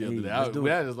revelations the other Hey, day. let's do it.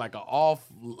 That is like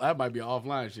that might be an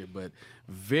offline shit, but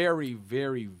very,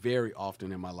 very, very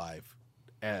often in my life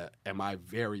am I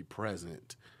very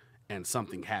present and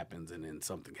something happens and then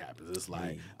something happens. It's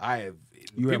like I have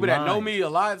You people that know aligned. me a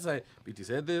lot say, BT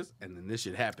said this and then this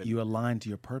shit happened. You align to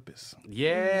your purpose.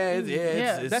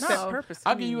 It's That's No. that purpose.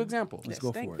 I'll give you an example. Let's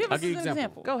go thank for you. it. Give I'll us give you an an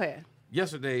example. Go ahead.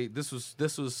 Yesterday, this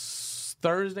was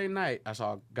Thursday night. I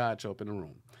saw God show up in the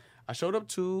room. I showed up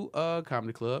to a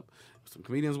comedy club. Some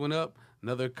comedians went up.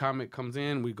 Another comic comes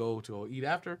in. We go to eat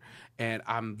after, and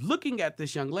I'm looking at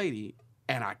this young lady,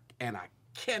 and I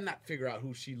cannot figure out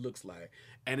who she looks like,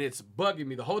 and it's bugging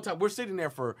me the whole time. We're sitting there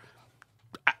for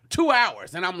 2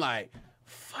 hours, and I'm like,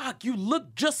 fuck, you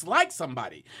look just like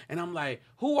somebody. And I'm like,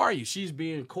 who are you? She's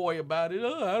being coy about it.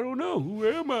 Oh, I don't know. Who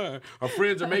am I? Her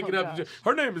friends are making up.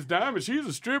 Her name is Diamond. She's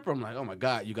a stripper. I'm like, oh my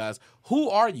God, you guys, who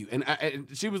are you? And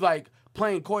she was like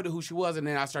playing coy to who she was. And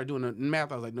then I started doing the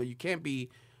math. I was like, no, you can't be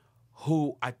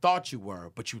who I thought you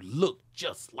were, but you look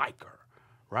just like her.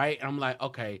 Right? And I'm like,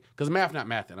 okay, because math not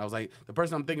mathing. I was like, the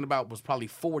person I'm thinking about was probably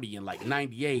 40 and like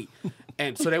 98.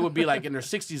 And so they would be like in their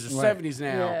 60s or Right. 70s now.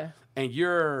 Yeah. And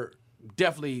you're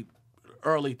definitely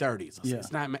early 30s. I said,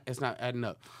 Yeah. it's not adding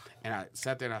up. And I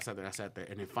sat there,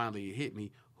 and then finally it hit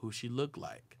me who she looked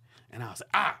like. And I was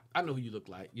like, I know who you look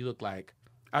like. You look like,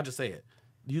 I'll just say it.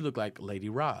 You look like Lady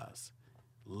Roz.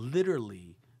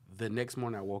 Literally, the next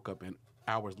morning I woke up and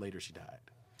hours later she died.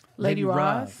 Lady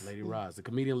Roz. Lady Roz, the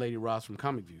comedian Lady Roz from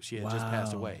Comic View. She had just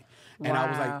passed Wow. away. And I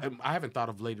was Wow. like, I haven't thought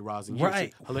of Lady Roz in years.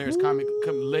 Right. Hilarious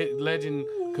legend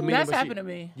comedian. That's but happened to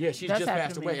me. Yeah, she's That's just happened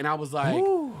passed to away. me. And I was like,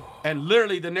 and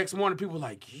literally the next morning people were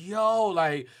like, yo,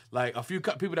 like a few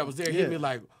people that was there hit Yeah. me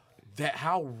like, that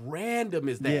how random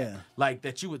is that? Yeah. Like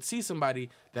that you would see somebody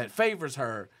that favors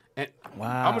her. And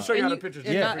Wow. I'm gonna show you how the you- pictures.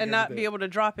 and not be able to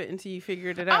drop it until you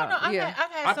figured it I out. don't know. yeah.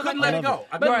 I couldn't let it go.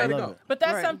 I couldn't let it go. But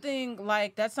that's Right. something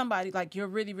like that's somebody like you're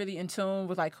really, really in tune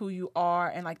with like who you are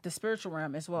and like the spiritual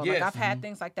realm as well. Yes. Like I've had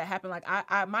things like that happen. Like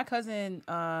I my cousin,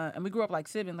 and we grew up like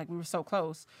siblings, like we were so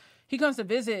close. He comes to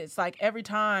visit. It's like every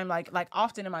time, like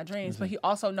often in my dreams. But he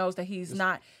also knows that he's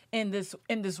not in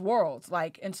this world.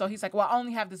 Like, and so he's like, well, I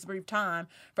only have this brief time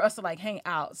for us to like hang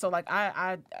out. So like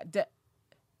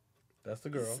That's the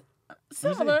girl.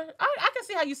 similar. I can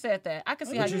see how you said that. I can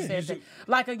see how you said that.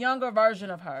 Like a younger version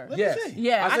of her. Yes.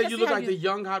 Yeah, I I said can you see look how like you- the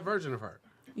young hot version of her.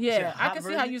 Yeah, I hot can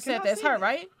see how version? you Can said I that. It's see her, that?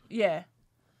 right? Yeah.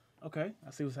 Okay,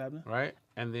 I see what's happening. Right?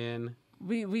 And then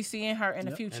We seeing her in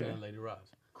the future. Lady Roz.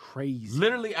 Crazy.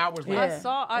 Literally hours Yeah. later. I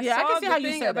saw I can saw see the how you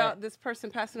thing said about that. this person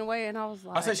passing away, and I was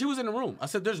like, I said she was in the room. I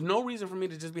said there's no reason for me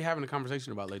to just be having a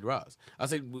conversation about Lady Roz. I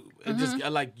said it just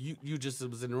like you just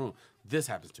was in the room. This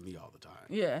happens to me all the time.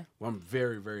 Yeah. Well, I'm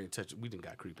very, very in touch. We didn't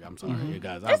got creepy. I'm sorry, you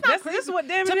guys. It's not this is what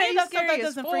damn to it me, ain't that's stuff scary that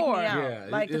is doesn't freak me for. out. Yeah,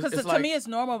 Like it's because to like- me it's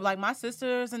normal. Like my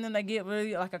sisters, and then they get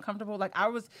really like uncomfortable. Like I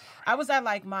was at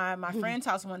like my friend's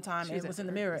house one time and was was at in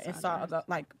the her mirror and beside saw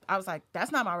like I was like,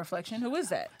 that's not my reflection. Who is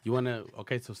that? You want to?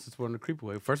 Okay, so since we're on the creepy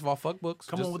way, first of all, fuck books.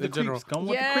 Come just on with the in general. creeps. Come on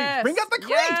with the Yes. creeps. Bring up the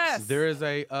creeps. Yes. There is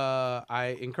a.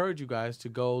 I encourage you guys to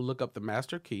go look up the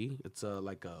Master Key. It's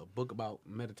like a book about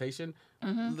meditation.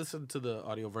 Listen to the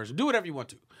audio version. Do whatever you want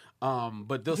to.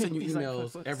 But they'll send you He's like,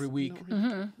 emails "Fuck, every what's- week.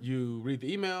 no, You read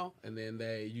the email and then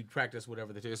you practice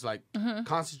whatever they do. It's like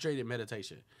concentrated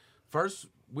meditation. First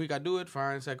week I do it,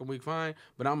 fine. Second week, fine.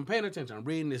 But I'm paying attention. I'm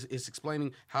reading this. It's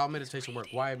explaining how meditation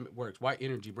works, why it works, why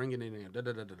energy, bring it in there, da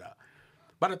da da da da.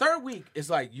 By the third week, it's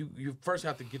like you first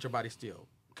have to get your body still,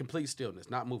 complete stillness,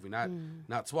 not moving,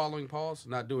 not swallowing, pause,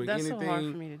 not doing That's so anything. hard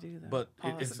for me to do, though. But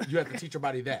Pause. you have to teach your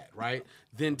body that, right?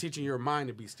 Then teaching your mind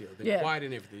to be still, then Yeah. quiet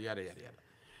and everything, yada yada yada.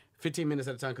 15 minutes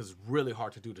at a time because it's really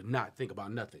hard to do to not think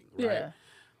about nothing, right? Yeah.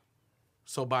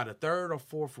 So by the third or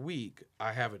fourth week,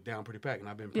 I have it down pretty packed, and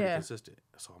I've been pretty Yeah. consistent.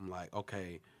 So I'm like,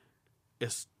 okay,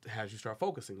 it's as you start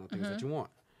focusing on things that you want.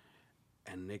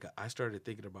 And nigga, I started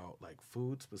thinking about like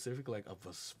food specific, like of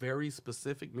a very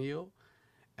specific meal.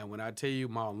 And when I tell you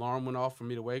my alarm went off for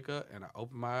me to wake up, and I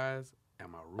opened my eyes,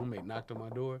 and my roommate knocked on my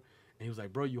door, and he was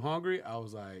like, "Bro, you hungry?" I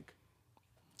was like,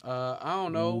 "I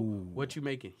don't know. What you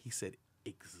making?" He said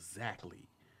exactly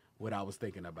what I was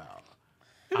thinking about.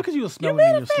 Yeah, because you were smelling it in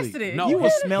your manifested sleep. it. No, you he were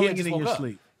had smelling it just in woke your up.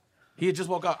 sleep. He had just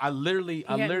woke up. I hadn't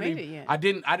made it yet.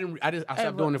 I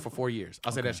stopped doing it for 4 years.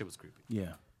 I said that shit was creepy.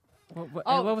 Yeah. What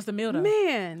Oh, was the meal though?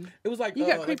 Man, It was like You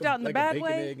got creeped out in the like bad a bacon,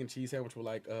 way? egg, and cheese sandwich with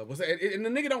like and the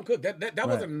nigga don't cook. That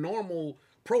was a normal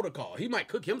protocol. He might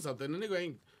cook him something. The nigga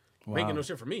ain't making no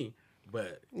shit for me.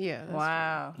 But yeah. that's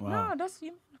Wow. Wow. No, that's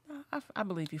you. I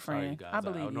believe you, sorry, friend. you guys. I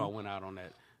believe I know I you. went out on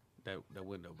that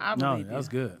window. I No, believe that was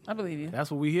you. good. I believe you. That's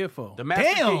what we here for. The Master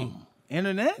Damn. Key.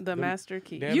 Internet? The master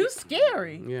key. Damn You it.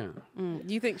 scary. Yeah.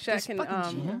 You think Shaq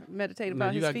can meditate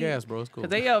about you his got feet? gas, bro. It's cool. 'Cause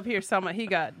they up here talking about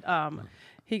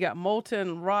he got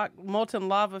molten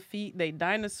lava feet. They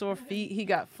dinosaur feet. He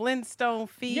got Flintstone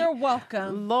feet. You're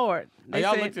welcome. Lord. They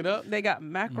y'all said looked it up? They got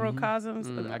macrocosms.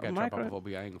 I got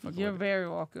trypophobia. I ain't gonna fuck You're with it. very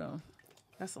welcome.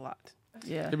 That's a lot.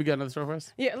 Yeah. Did we got another story for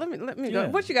us? Yeah, let me Yeah. go.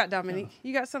 What you got, Dominique?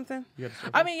 You got something? You got a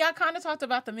story? I mean, y'all kind of talked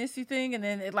about the Missy thing, and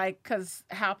then it like, cause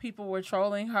how people were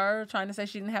trolling her, trying to say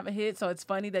she didn't have a hit. So it's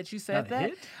funny that you said Not a that.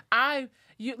 hit?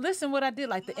 You listen what I did,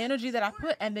 like the energy that I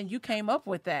put, and then you came up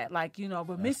with that, like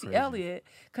with Missy crazy. Elliott,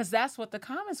 cause that's what the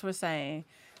comments were saying.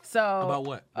 So About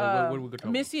what? What are we gonna talk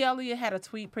about? Missy Elliott had a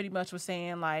tweet, pretty much was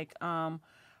saying like,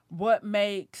 what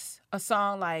makes a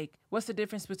song like? What's the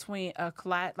difference between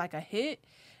like a hit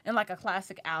and like a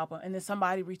classic album? And then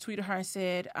somebody retweeted her and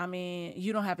said, I mean,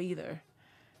 you don't have either.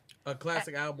 A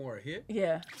classic album or a hit?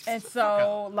 Yeah. And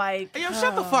so, like. Hey, yo,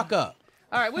 shut the fuck up.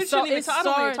 All right, we So shouldn't even it talk. I don't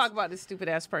want starts- to talk about this stupid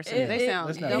ass person. It- they it- sound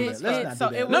Let's not dumb do as that. Let's fuck. not So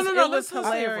do it that. was, No, it was let's stay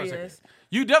here for a hilarious. second.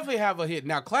 You definitely have a hit.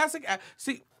 Now, classic.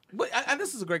 See,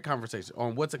 this is a great conversation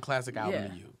on what's a classic album Yeah.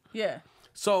 to you. Yeah.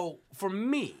 So for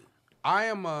me, I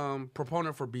am a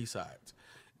proponent for B-sides.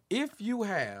 If you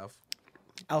have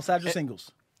Outside your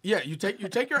singles. Yeah, you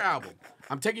take your album.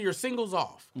 I'm taking your singles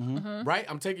off, Mm-hmm. right?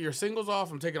 I'm taking your singles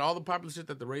off. I'm taking all the popular shit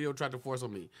that the radio tried to force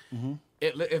on me.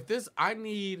 Mm-hmm. I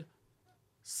need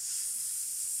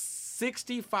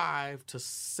 65 to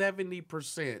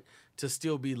 70% to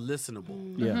still be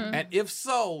listenable. Yeah. And if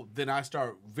so, then I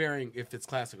start varying if it's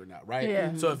classic or not, right?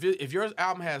 Yeah. So if your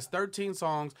album has 13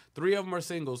 songs, 3 of them are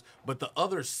singles, but the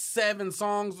other 7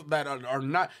 songs that are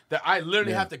not, that I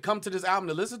literally have to come to this album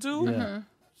to listen to, Yeah.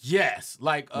 yes.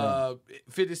 Like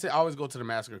 50 Cent, I always go to the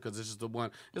Massacre because it's just the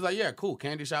one. It's like, yeah, cool,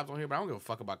 Candy Shop's on here, but I don't give a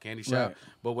fuck about Candy Shop. Right.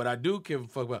 But what I do give a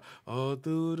fuck about, oh,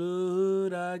 through the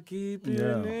hood, I keep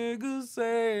hearing niggas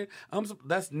say,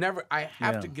 that's never, I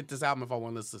have to get this album if I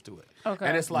want to listen to it. Okay.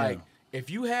 And it's like, if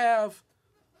you have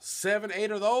 7,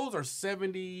 8 of those or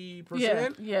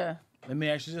 70%, Yeah. Let me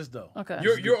ask you this though. Okay.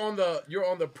 you're on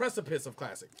the precipice of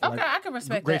classic. Okay, I can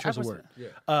respect Great that. choice of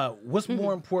word. What's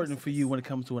more important for you when it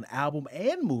comes to an album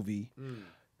and movie?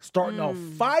 Starting off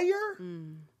fire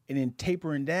and then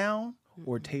tapering down,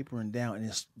 or tapering down and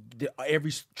it's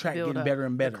every track Build getting up better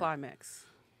and better? The climax.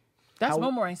 That's How-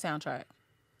 Boomerang soundtrack.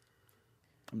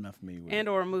 I'm not familiar with And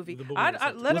it. or a movie. The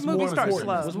I'd let a What's movie more start important?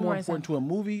 slow. What's more important to a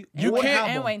movie? You or an can't- And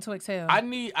album? Waiting to Exhale. I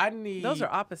need. Those are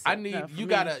opposite. I need. No, for you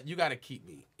me. gotta keep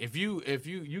me. If you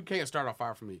can't start off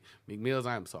fire for me, McMills,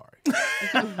 I am sorry.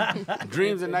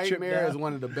 Dreams and Trip Nightmare is down.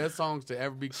 one of the best songs to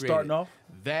ever be created. Starting off?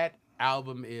 That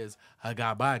album is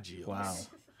Hagabajios. Wow.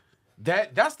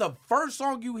 That's the first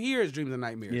song you hear is Dreams and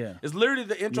Nightmare. Yeah. It's literally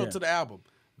the intro Yeah. to the album.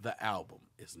 The album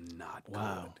is not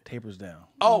Wow. good. Tapers down.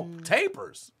 Oh,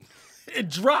 tapers. It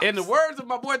drops. In the words of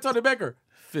my boy Tony Baker,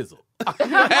 fizzle.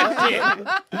 That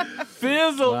shit.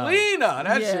 Fizzlina.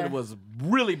 That Yeah. shit was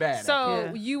really bad. So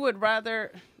Yeah. you would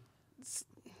rather.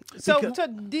 So Because- to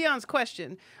Dion's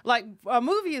question, like a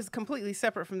movie is completely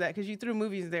separate from that because you threw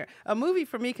movies there. A movie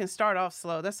for me can start off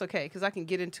slow. That's okay because I can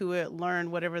get into it,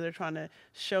 learn whatever they're trying to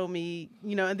show me,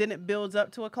 and then it builds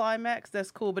up to a climax.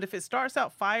 That's cool. But if it starts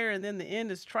out fire and then the end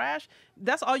is trash,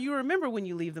 that's all you remember when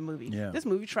you leave the movie. Yeah. This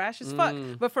movie trash as fuck.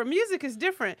 But for music, it's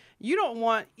different. You don't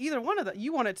want either one of the.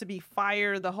 You want it to be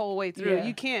fire the whole way through. Yeah.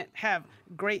 You can't have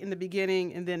great in the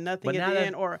beginning and then nothing But at now the that-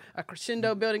 end or a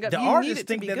crescendo building up. The You need artists it to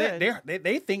think be that good.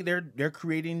 they think they're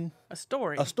creating A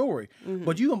story. a story,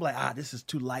 but you gonna be like, this is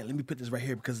too light. Let me put this right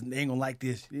here because they ain't gonna like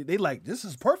this. They like this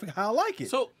is perfect how I like it.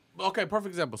 So, okay, perfect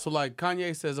example. So, like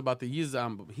Kanye says about the Yeezus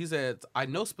album, he said, I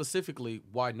know specifically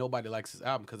why nobody likes his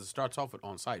album because it starts off with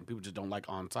On Site and people just don't like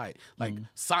On Site. Like,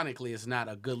 sonically, it's not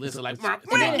a good listen. Like,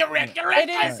 It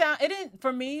didn't sound. It didn't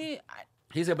for me.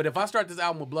 he said, but if I start this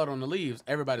album with Blood on the Leaves,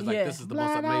 everybody's like, Yeah. this is the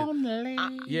most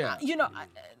amazing. Yeah.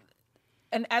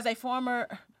 And as a former,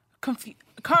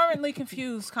 currently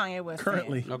confused Kanye West fan,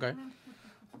 Currently, Okay.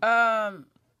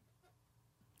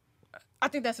 I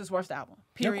think that's his worst album.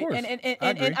 Period. course. And I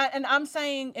agree. I'm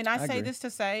saying, and I say agree. this to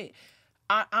say,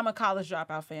 I'm a college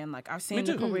dropout fan. Like I've seen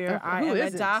the too. career. I Who am a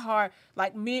isn't? diehard.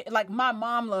 Like me. Like my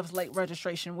mom loves Late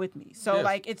Registration with me. So Yes.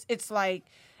 like it's like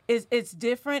it's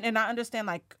different. And I understand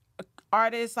like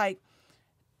artists like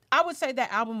I would say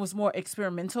that album was more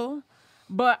experimental,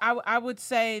 but I would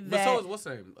say that. But so is what's the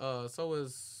name? So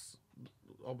is,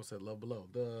 almost said Love Below,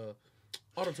 the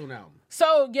Autotune album.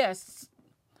 So yes,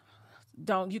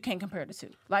 you can't compare the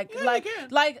two. Like Yeah, like you can.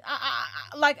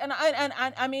 like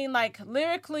I mean like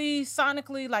lyrically,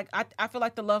 sonically, like I feel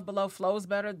like the Love Below flows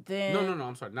better than No,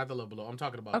 I'm sorry, not the Love Below. I'm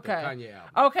talking about Okay. the Kanye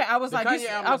album. Okay, I was The like, Kanye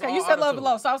album is you all said Love autotune.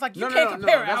 Below, so I was like, you No, can't no,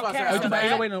 compare that's it. why I said Okay, oh, you talking about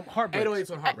 808 and Heartbreaks.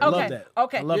 808s on Heartbreaks. Love okay, that.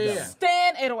 okay. I love Yeah, that. yeah.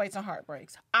 Stan 808s and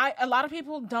Heartbreaks. A lot of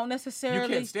people don't You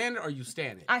necessarily. can't stand it or you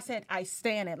stand it. I said I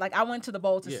stand it. Like I went to the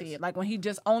bowl to see Yes. it. Like when he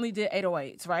just only did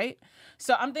 808s, right?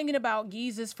 So I'm thinking about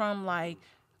Yeezus from like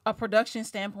a production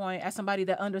standpoint, as somebody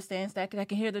that understands that can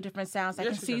hear the different sounds, that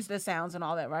Yes, can yes, seize the sounds and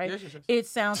all that, right? Yes, yes, yes. It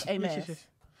sounds a mess.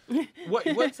 What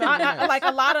I like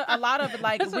a lot of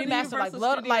like That's what remastered like Universal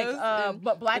blood like Studios and-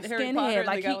 but Black and Harry Potter, Skinhead and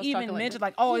like the guy was he even talking like mentioned that.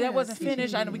 like oh that Yes. wasn't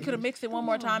finished and we could have mixed it one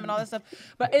more time and all that stuff,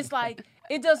 but it's like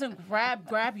it doesn't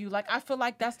grab you. Like I feel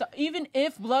like that's even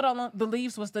if Blood on the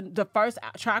Leaves was the first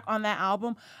track on that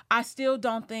album, I still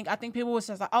don't think I think people was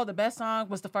just like oh the best song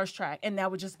was the first track and that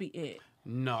would just be it.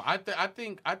 No, I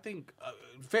think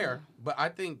fair, but I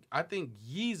think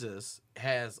Yeezus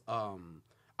has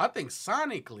I think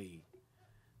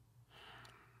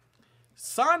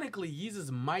sonically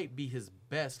Yeezus might be his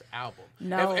best album.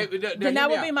 No, then that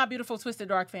would be my Beautiful Twisted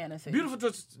Dark Fantasy. Beautiful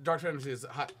Twisted Dark Fantasy is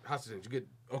hot stage. You get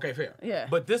okay, fair. Yeah.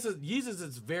 But Yeezus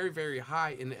is very very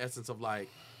high in the essence of like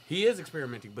He is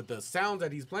experimenting, but the sounds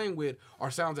that he's playing with are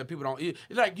sounds that people don't. It's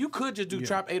like you could just do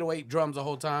trap 808 drums the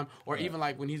whole time, or even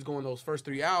like when he's going those first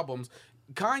 3 albums.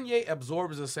 Kanye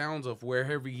absorbs the sounds of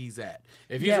wherever he's at.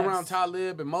 If he's around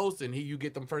Talib and Most, and you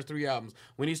get them first 3 albums.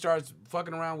 When he starts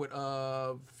fucking around with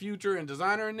Future and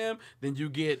Designer and them, then you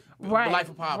get The Life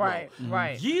of Pablo.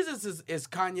 Right. Jesus is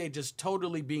Kanye just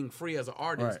totally being free as an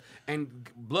artist. And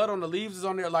Blood on the Leaves is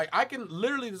on there. Like, I can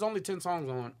literally, there's only 10 songs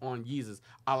on Yeezus.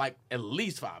 I like at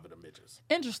least 5 of them bitches.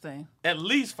 Interesting. At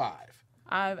least 5.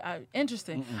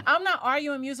 Interesting. I'm not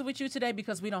arguing music with you today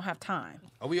because we don't have time.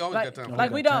 Oh, we always got time. Like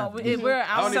we don't. We're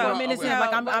out 7 minutes in.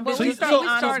 Like I'm just being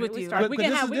honest with you. Like we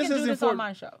can do this on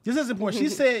my show. This is important. She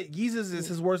said Yeezus is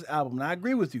his worst album, and I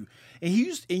agree with you. And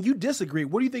you disagree.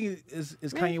 What do you think is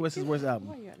Kanye West's worst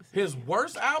album? His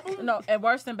worst album? No, at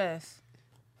worst and best.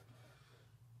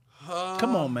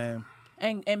 Come on, man.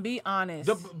 And be honest.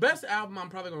 The best album, I'm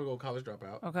probably gonna go College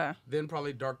Dropout. Okay. Then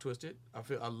probably Dark Twisted.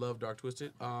 I love Dark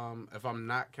Twisted. If I'm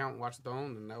not counting Watch the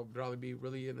Throne, then that would probably be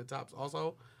really in the tops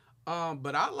also.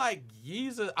 But I like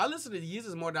Yeezus. I listen to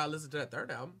Yeezus more than I listen to that third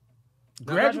album.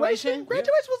 Graduation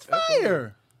was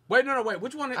fire. Wait, no, wait.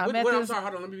 Which one? I'm sorry.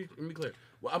 Hold on. Let me be clear.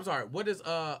 Well, I'm sorry. What is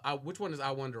which one is I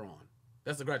Wonder on?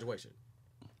 That's the Graduation.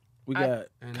 We got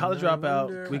College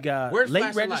Dropout. We got Where's Late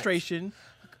Flashing Registration.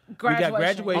 Graduation. We got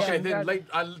Graduation. Okay, then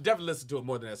I definitely listen to it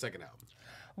more than that second album.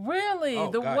 Really? Oh,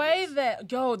 the God, way yes.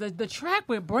 that the track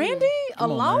with Brandy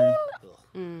alone?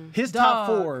 His Dog. top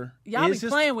 4 Y'all is be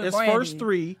playing with his Brandy. first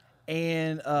 3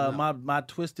 and my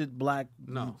twisted black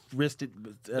wristed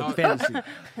No. fantasy.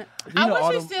 I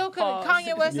wish he still could.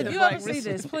 Kanye West, if Yeah. you ever see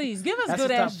this, please give us That's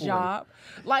good his ass top 4. job.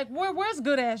 Like where's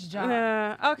good ass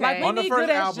job? Okay. Like we On the need first good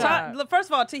ass album. job. First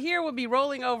of all, Tahir would be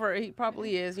rolling over. He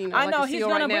probably is. You know, I like know, a he's seal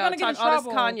gonna- right we're now, gonna get in talk all this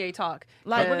trouble. Kanye talk.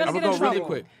 Like, we're gonna I'm get gonna in go really trouble.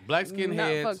 quick. Black Not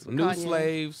Skinheads, fucks with New Kanye.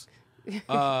 Slaves.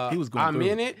 He was going I'm through.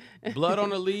 in it. Blood on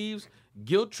the Leaves,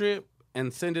 Guilt Trip,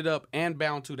 and Send It Up, and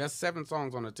Bound 2. That's 7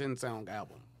 songs on a 10-song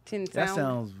album. 10 That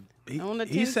sound. sounds. On the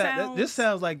 10 sounds. This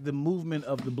sounds like the movement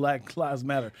of the Black Lives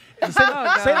Matter. Say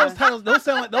God. those titles. Those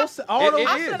sound like those. All It those.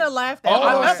 I is. should have laughed at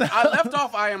All that. those- I left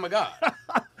off I Am a God.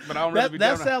 But I don't really be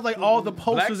That doing sounds like all the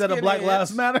posters that are Black Skinheads.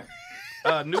 Lives Matter.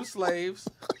 New Slaves,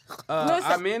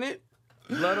 I'm in it,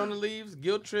 Blood on the Leaves,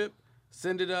 Guilt Trip,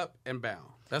 Send It Up, and Bound.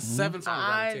 That's 7 songs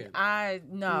out of 10. I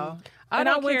no. I And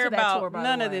don't went care to that about tour, by the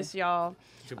none of way. this, y'all.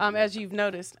 As you've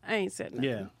noticed, I ain't said nothing.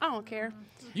 Yeah. I don't care.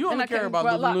 You only And I care can- about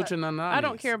well, Lucha Nananias. I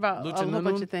don't care about a whole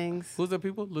bunch of things. Who's the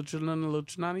people? Lucha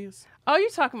Nananias? Oh, you're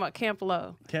talking about Camp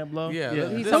Low. Camp Low. Yeah, He's,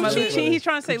 This talking about is- Lucchini. He's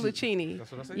trying to say Lucchini.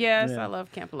 That's what I said? Yes, Yeah. I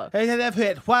love Camp Low. Hey, that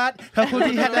hit what? What?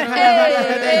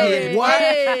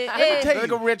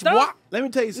 Like a rich boy. Let me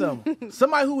tell you something.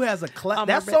 Somebody who has a that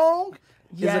a song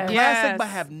is a Yes. classic, but I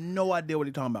Yes. have no idea what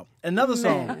he's talking about. Another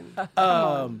song,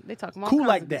 They talk all Cool kinds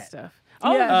Like of good That. stuff.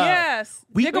 Oh Yeah. yes,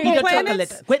 We Diggable eat a Planets.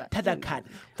 chocolate. What to the cat?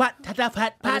 What to the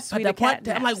fat pat sweet to the cat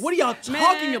pat? I'm like, naps. what are y'all talking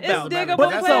Man, about? It's Diggable But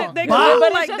that's Planets. a They vibe. cool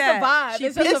But like it's just that. a vibe. She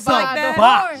It's just pissed a like vibe. that. The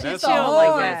horns. That's It's the all like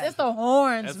horns. that. It's the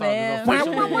horns, That's man. all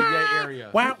official in the area.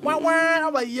 Wah, wah, wah.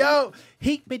 I'm like, yo,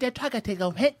 he be the try to take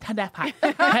a hit to the pot.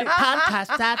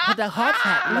 Podcast start to the hot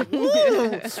hat. I'm like, ooh,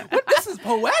 what, this is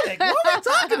poetic. What are we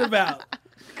talking about?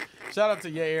 Shout out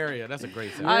to your area. That's a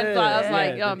great song. I thought I was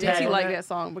like, Yeah, the BT tag on like that. that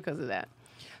song because of that.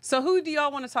 So who do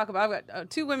y'all want to talk about? I've got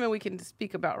 2 women we can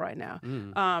speak about right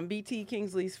now. BT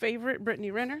Kingsley's favorite, Brittany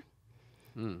Renner.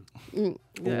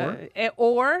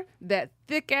 Or that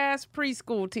thick ass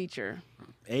preschool teacher.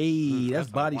 Hey, that's That's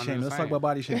body one and shaming. the Let's talk same. about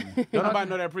body shaming. Don't nobody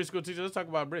know that preschool teacher. Let's talk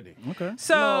about Brittany. Okay.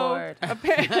 So, Lord.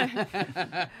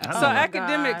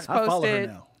 Academics I follow her posted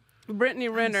now. Brittany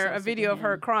Renner so a sick video of of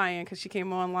her him. crying because she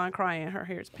came online crying. Her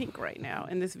hair is pink right now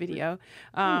in this video.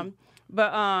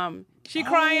 She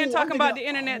crying, I'm talking about the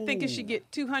thinking- internet, thinking she get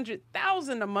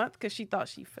 $200,000 a month because she thought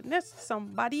she finessed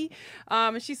somebody.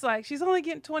 And she's like, she's only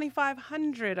getting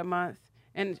 $2,500 a month,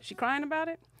 and she crying about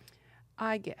it.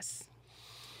 I guess.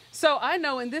 So I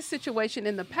know in this situation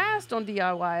in the past on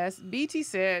DIYS, BT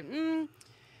said,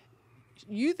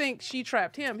 you think she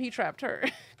trapped him, he trapped her.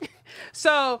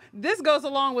 So this goes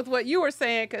along with what you were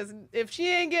saying, because if she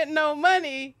ain't getting no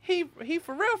money, he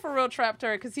for real trapped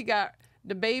her because he got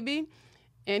the baby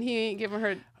and he ain't giving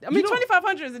her. I mean,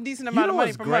 $2,500 is a decent amount of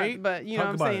money per month, but you know what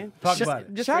I'm saying. Talk about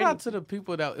it. Just Shout for out to the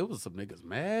people that it was some niggas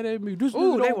mad at me. This Ooh,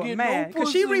 nigga they don't were get mad no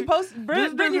because she pussy. reposted.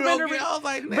 This Brittany nigga don't Renner, get- I was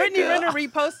like, Brittany nigga. Renner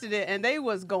reposted it, and they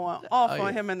was going off yeah.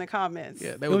 on him in the comments.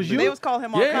 Yeah, It was you? They was calling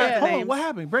him all Yeah. kinds of Hold on, names. what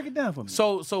happened? Break it down for me.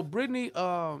 So Brittany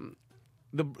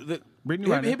Brittany Hibbie,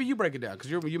 Renner. Hibbie, you break it down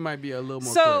because you might be a little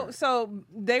more. So clear. so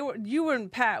you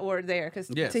and Pat were there because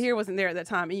Yes. Tahir wasn't there at that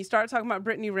time, and you started talking about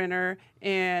Brittany Renner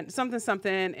and something,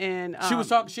 and She was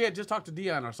talking. She had just talked to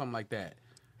Dion or something like that.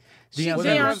 Deion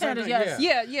Deion Sanders. Sanders, yes.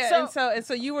 Yeah. So- and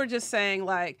so you were just saying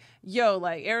like, yo,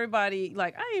 like everybody,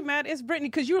 like I ain't mad, it's Brittany,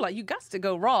 because you were like, you got to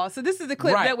go raw. So this is the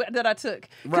clip Right. that I took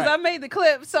because Right. I made the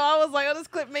clip, so I was like, oh, this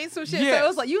clip made some shit. So Yes. it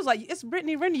was like, you was like, it's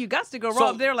Brittany Renner, you got to go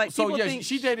raw. They're like, so people yeah, think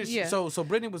she dated. yeah. So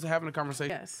Brittany was having a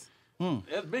conversation. Yes.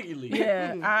 That's Biggie Lee.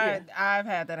 Yeah, I've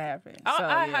had that happen. So,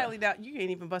 I yeah. highly doubt you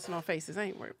ain't even busting on faces. I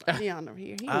ain't worried about Deion over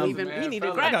here. He I'm- ain't even. man, He need to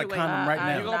fella, I got a graduate. condom right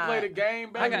I- now. You gonna play the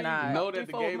game, baby? I got You not. know that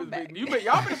the Fold game my is back. big.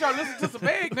 Y'all better start listening to some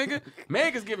Meg, nigga.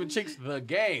 Meg is giving chicks the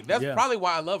game. That's Yeah. probably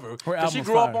why I love her. Her 'Cause album she was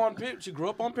grew up fire. on Pimp. She grew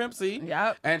up on Pimp C.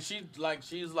 Yep. And she's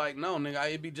like, no, nigga,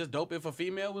 it'd be just dope if a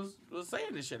female was saying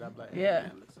this shit. I'm like, hey, Yeah.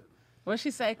 man, listen. What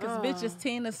she say? Cause bitches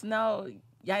Tina Snow,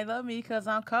 y'all love me cause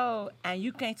I'm cold, and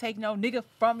you can't take no nigga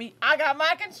from me. I got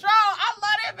my control. I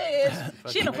love that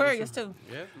bitch. She an Aquarius too.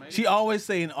 Yes, man. She always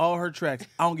say in all her tracks,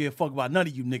 I don't give a fuck about none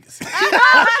of you niggas. She say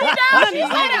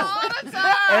that all the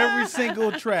time. Every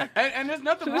single track. And there's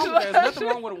nothing wrong with that. There's nothing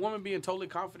wrong with a woman being totally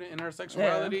confident in her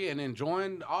sexuality and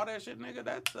enjoying all that shit, nigga.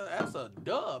 That's a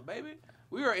dub, baby.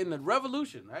 We are in the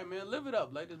revolution. Hey, man, live it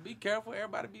up. Like, just be careful.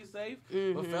 Everybody be safe.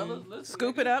 But fellas, listen.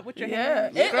 Scoop nigga. it up with your Yeah,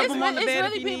 hand. It- Scrub it's, them on the it's bed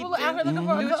really if you need people to. out here looking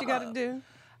for a Do what you come got to up. do.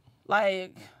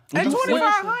 Like, And Just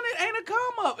 2,500 ain't a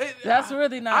come up. that's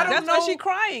really not. I don't That's know. why she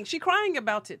crying. She crying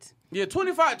about it. Yeah,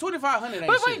 2,500 ain't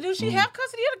But shit. wait, do she have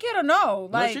custody of the kid or no? No,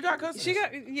 Like, she got custody.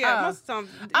 She got most of the time.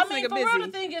 I this mean, nigga for busy. real,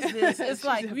 the thing is this: it's She's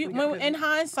like definitely got in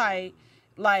hindsight,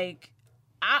 like,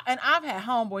 I've had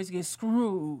homeboys get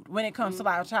screwed when it comes to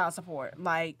like child support,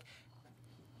 like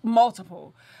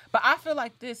multiple. But I feel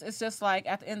like this is just like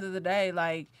at the end of the day,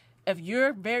 like if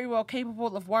you're very well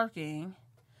capable of working,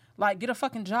 like get a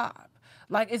fucking job.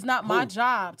 Like it's not my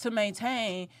job to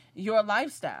maintain your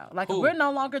lifestyle. Like if Who? we're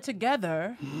no longer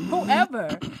together,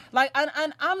 whoever. Like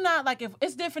and I'm not like if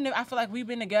it's different if I feel like we've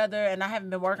been together and I haven't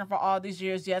been working for all these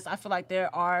years. Yes, I feel like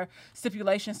there are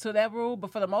stipulations to that rule,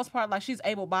 but for the most part, like she's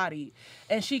able bodied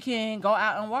and she can go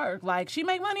out and work. Like she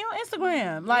make money on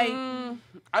Instagram. Like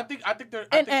I think there.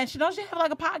 and she knows she have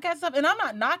like a podcast and stuff. And I'm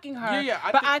not knocking her. Yeah,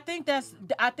 but I think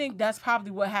that's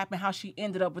probably what happened. How she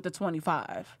ended up with the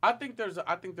 25. I think there's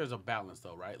a balance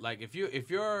though, right? Like if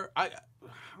you're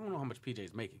I don't know how much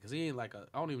PJ's making because he ain't like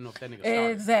I don't even know if that nigga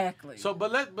started. Exactly. So,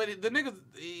 but the nigga,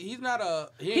 he's not a.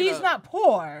 He's not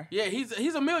poor. Yeah, he's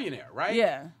a millionaire, right?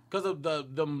 Yeah. Because of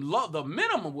the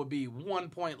minimum would be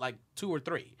 1.2 or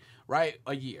 3, right,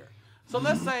 a year. So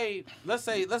let's say It's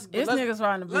niggas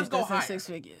riding the let's bitch go that's in higher. 6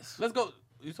 figures. Let's go.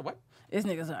 You said what? It's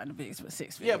niggas riding the bitch with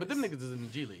 6 figures. Yeah, but them niggas is in the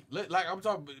G League. Like I'm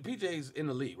talking, PJ's in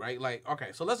the league, right? Like okay,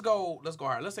 so let's go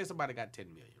higher. Let's say somebody got 10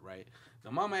 million, right? The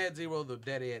mama had 0, the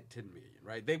daddy had 10 million,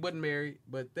 right? They wasn't married,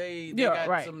 but they Yeah, got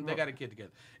right. they got a kid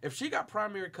together. If she got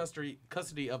primary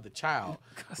custody of the child,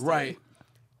 right?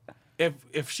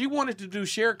 If she wanted to do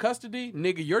shared custody,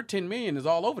 nigga, your 10 million is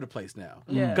all over the place now.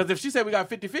 Yeah. Because if she said we got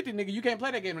 50-50, nigga, you can't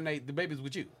play that game tonight. The baby's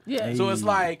with you. Yeah. So it's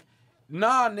like,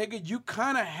 nah, nigga, you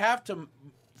kind of have to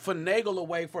finagle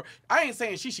away for. I ain't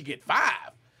saying she should get 5,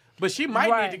 but she might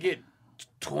Right. need to get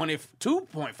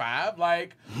 22.5.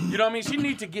 Like, you know what I mean? She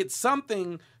need to get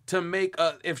something to make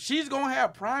if she's gonna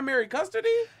have primary custody.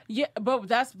 Yeah, but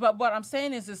what I'm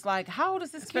saying is it's like, how old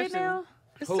is this kid Especially- now?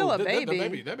 It's still a The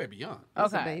baby. that baby young.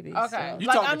 It's a Okay. baby, Okay. so- You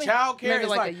Like, talking I mean, child care? maybe It's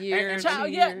like a year. and- Child,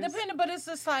 2 yeah, years. depending, but it's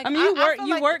just like I mean, you I work. feel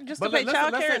You like- work just to But pay let's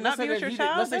child say- care and let's not say be with that your he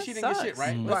child. Let's say That she didn't get shit, sucks.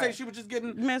 right? Let's say Right. she was just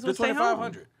getting May as the well stay home.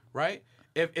 2,500, right?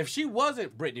 If she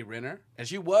wasn't Brittany Renner and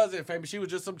she wasn't famous, she was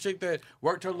just some chick that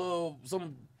worked her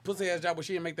some pussy ass job where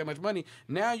she didn't make that much money.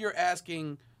 Now you're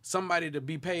asking somebody to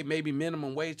be paid maybe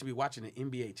minimum wage to be watching an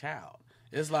NBA child.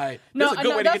 It's like it's a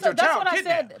good way to get your that's child what I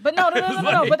kidnapped. said. But no.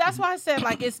 Like- But that's why I said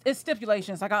like it's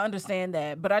stipulations. Like I understand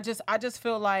that, but I just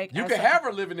feel like You as can a- have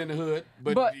her living in the hood,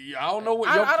 but But I don't know what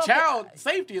I your don't child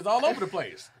safety is all over the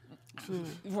place.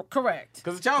 correct.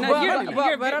 Because the child No, got you're- money now.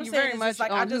 you're- But I'm you're saying very is much it's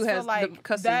like I on who just has feel like the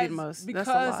custody that's the most. because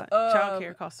That's a lot.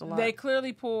 Childcare costs a lot. They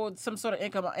clearly pulled some sort of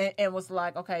income and was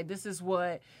like, okay, this is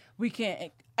what we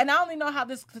can't. And I only know how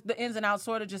the ins and outs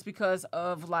sort of just because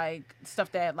of like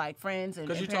stuff that like friends and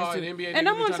Because you parents talk do. an NBA nigga, And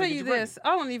I'm be gonna trying tell to you get this. I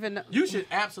don't even know. You should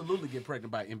absolutely get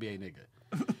pregnant by an NBA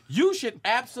nigga. You should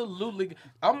absolutely.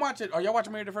 I'm watching. Are y'all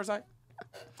watching Married at First Sight?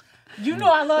 You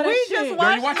know I love that We shit. just Yo,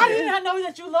 watched. you watching I it? did not know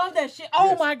that you love that shit. Oh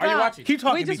Yes. my Are god. you watching? Keep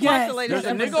talking. We just BK. watched the Yes. latest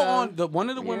There's a episode. nigga on one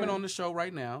of the women on the show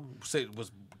right now said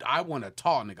was I want a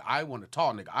tall nigga. I want a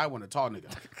tall nigga. I want a tall nigga.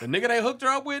 The nigga they hooked her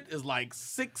up with is like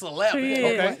 6'11".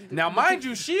 Okay. Now, mind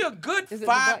you, she a good Is it the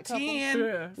black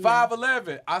 5'10", couple?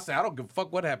 5'11". I say, I don't give a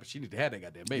fuck what happens. She need to have that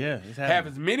goddamn baby. Yeah, it's have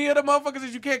happening. as many of the motherfuckers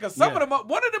as you can, because some Yeah. of them,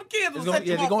 one of them kids will set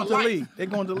you they're off going for to the life. league. They're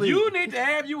going to the league. You need to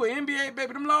have you an NBA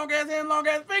baby. Them long ass hands, long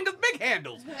ass fingers, big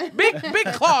handles. Big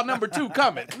claw number 2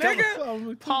 coming.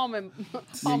 Nigga. Palm and yeah.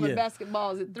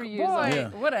 basketballs at 3 years Boy, old. Yeah.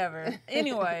 whatever.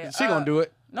 Anyway. She gonna do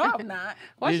it. No, I'm not.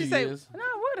 Why Yeah, she say? is. No,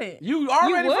 I wouldn't. You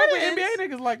already fuck with wouldn't. NBA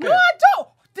niggas like that. No, I don't.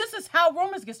 This is how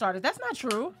rumors get started. That's not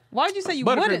true. Why'd you say you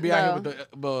Buttercream wouldn't be out though?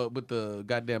 here with the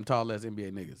goddamn tall ass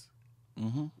NBA niggas.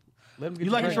 Mm-hmm. Let them get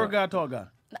You like a the short bread. guy, tall guy?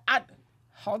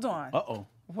 Hold on. Uh-oh.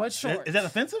 What short? Is that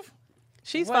offensive?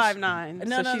 She's What's- 5'9",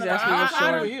 No, so no, she's no, asking I- what's I-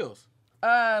 short. High heels.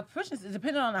 Pushing,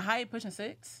 depending on the height, pushing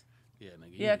 6. Yeah, nigga.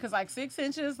 Yeah, because like 6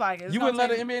 inches, like it's you gonna wouldn't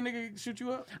let take- an NBA nigga shoot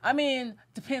you up? I mean,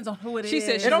 depends on who it is. She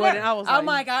said she don't wouldn't. matter. I was Oh like,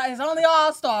 my God, it's only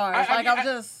all stars.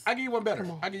 I give you one better.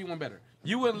 I give you one better.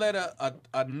 You wouldn't let a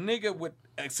nigga with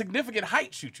a significant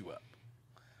height shoot you up.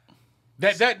 He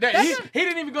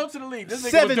didn't even go to the league. This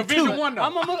nigga was 7'2". Division 1 though.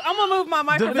 I'm gonna move my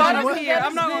microphone Division up one? here.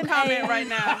 I'm not gonna comment right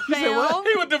now. said what?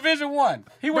 He was Division 1.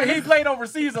 He played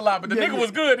overseas a lot, but the Yeah, nigga yeah.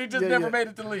 was good. He just Yeah, never yeah. made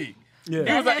it to the league. Yeah.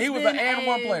 He was an and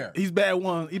one player. He's bad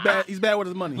one. He's bad with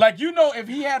his money. Like, you know, if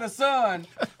he had a son,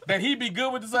 that he'd be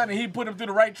good with the son and he'd put him through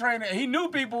the right training. He knew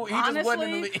people, he just wasn't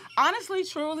in the league. Honestly,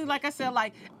 truly, like I said,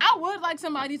 like I would like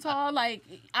somebody tall. Like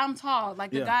I'm tall. Like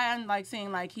the Yeah. guy I'm like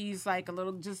seeing, like he's like a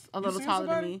little taller than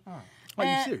somebody? me. Oh. Are you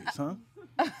and- serious, huh?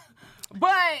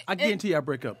 But I guarantee y'all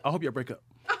break up. I hope y'all break up.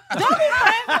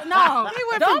 no, He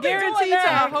went don't from be doing guarantee to that,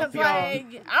 I hope 'cause, y'all.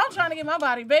 like, I'm trying to get my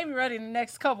body baby ready in the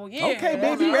next couple years. Okay,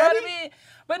 baby you know what ready? I mean?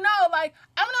 But no, like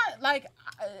I'm not like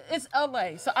it's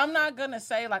LA, so I'm not gonna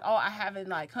say like, oh, I haven't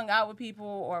like hung out with people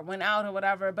or went out or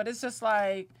whatever. But it's just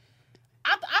like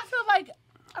I feel like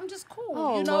I'm just cool.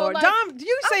 Oh you know, Lord, like, Dom,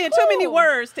 you I'm saying too many cool.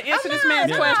 words to answer I'm this not,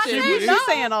 man's no, question. I'm saying She's no.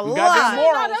 saying a Goddamn lot.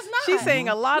 moral. No, that's not. She's saying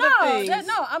a lot of things.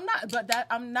 No, I'm not. But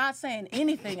I'm not saying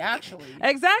anything actually.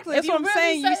 Exactly. If That's you what I'm really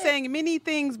saying. You're say- saying many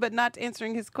things, but not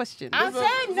answering his question. I There's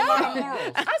said a no. lot of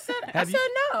morals. I said Have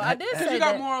you- no. I did say you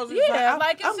got that. morals Yeah, inside.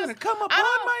 like it's I'm just, gonna come I upon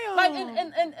don't- my like,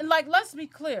 own. and like let's be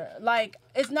clear. Like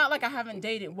it's not like I haven't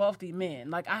dated wealthy men.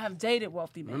 Like I have dated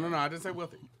wealthy men. No, I didn't say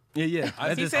wealthy. Yeah.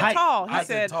 That's He his said height. tall. He I said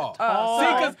said tall. tall.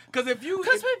 See, because if you...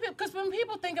 Because when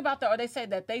people think about that, or they say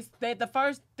that they the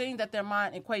first thing that their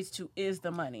mind equates to is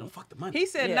the money. Fuck the money. He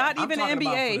said Yeah. not I'm even talking an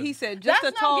about NBA. for the- He said just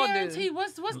That's a tall no guarantee. dude.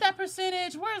 What's that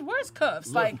percentage? Where's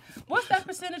Cuffs? Like what's that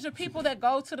percentage of people that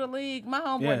go to the league? My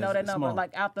homeboy Yeah, know that it's number small.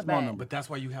 like out the Small back. number. But that's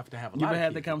why you have to have a You lot ever of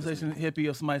had the kids. conversation, hippie,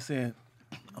 or somebody saying,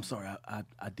 "I'm sorry,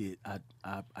 I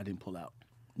didn't pull out."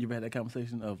 You ever had that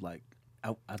conversation of like,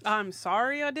 I'm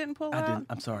sorry I didn't pull out. didn't.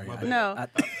 I'm sorry. No. I-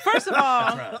 First of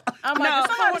all, I'm like, No,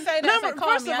 if somebody say that, number- say, call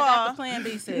first me. of I got all, the plan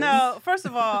B, sis. no. First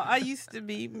of all, I used to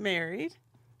be married,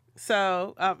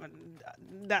 so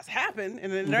that's happened,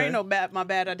 and then there Okay. ain't no bad. My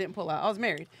bad. I didn't pull out. I was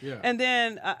married, Yeah. and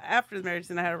then after the marriage,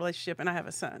 then I had a relationship, and I have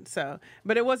a son. So,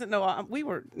 but it wasn't no. We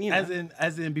were, you know,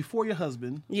 as in before your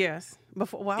husband. yes.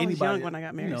 Before, well, I was Anybody, young when I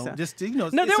got married. you know, so. just no. No,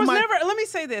 it's there was somebody- never. Let me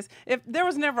say this: if there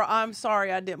was never, I'm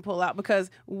sorry I didn't pull out, because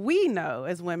we know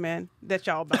as women that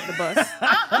y'all about the bus.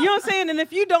 You know what I'm saying? And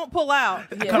if you don't pull out,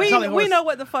 call we Charlie horse. know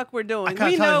what the fuck we're doing. call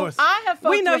We Charlie know. horse. I have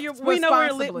fucked We know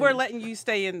responsibly. we're letting you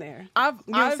stay in there. I've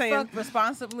You know what I'm I've saying? fucked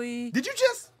responsibly. Did you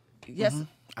just? Yes.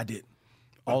 I did.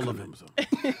 All of it.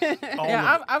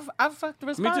 Yeah, I've fucked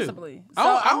responsibly. So,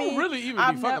 I don't mean, really even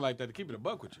I've be fucking nev- like that to keep it a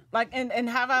buck with you. Like and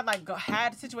have I like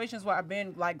had situations where I've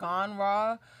been like gone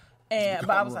raw, and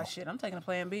but I was raw. like, shit, I'm taking a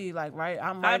plan B. Like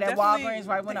I'm I've right at definitely Walgreens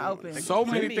right when it taken- opens. So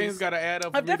many Plan things Bs. got to add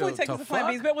up for I've me definitely to taken some plan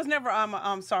fuck. Bs, but it was never.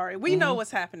 I'm sorry. We know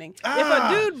what's happening. If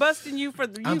Ah. a dude busting you for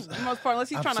the most part, unless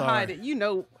he's I'm trying to hide sorry. it, you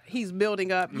know he's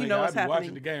building up. You Nigga, know I what's be happening.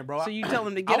 watching the game, bro. So you tell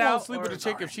him to get I out. won't sleep or- with a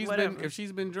chick if she's whatever.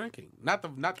 been drinking. Not the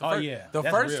Oh, first. yeah. The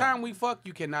That's first real. time we fuck,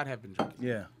 you cannot have been drinking.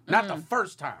 Yeah. Not the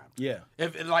first time. Yeah.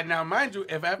 If like now, mind you,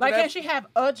 if after Like, that, can she have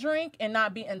a drink and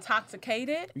not be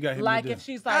intoxicated? You gotta hit me Like, with if this.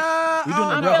 she's like, You're doing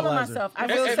I'm the feeling breathalyzer. myself. I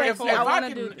if, feel if, sexy. if I I want to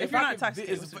can, do if this. you're I not can,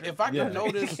 intoxicated, if I can Yeah.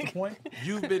 notice What's the point?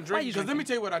 you've been drinking, because let me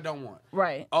tell you what I don't want.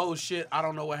 Right. Oh shit, I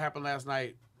don't know what happened last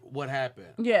night. What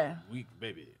happened? Yeah. We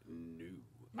baby,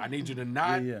 no. I need you to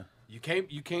not. Yeah. You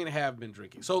can't have been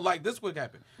drinking. So like this would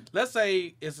happen. Let's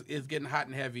say it's getting hot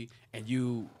and heavy, and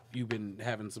you've been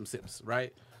having some sips,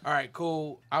 right? All right,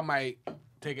 cool. I might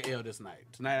take an L this night.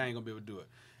 Tonight I ain't gonna be able to do it.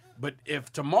 But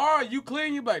if tomorrow you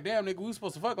clean, you be like, damn nigga, we was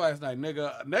supposed to fuck last night,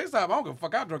 nigga. Next time I don't give a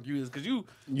fuck how drunk you is, because you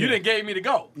done gave me the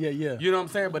go. Yeah, yeah. You know what I'm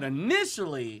saying? But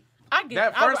initially, I get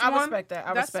That it. first I one, respect that.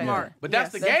 I that's respect smart. that. But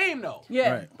that's Yes. the game, though.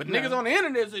 Yeah. Right. But niggas on the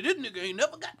internet say, this nigga ain't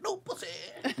never got no pussy.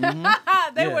 They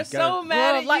Yeah, were got so it.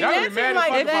 mad Well, at like, you. Y'all dancing be mad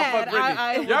like as fuck if I that, fuck Brittany.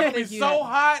 I Y'all wouldn't can be think you so had-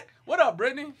 hot. What up,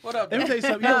 Brittany? What up? Let me tell you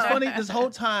something. You know what's Nah. funny? This whole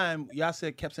time, y'all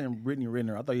kept saying Brittany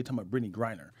Renner. I thought you were talking about Brittany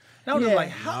Griner. And I was just Yeah. like,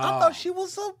 how? I thought she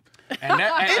was so. And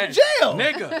that, In jail.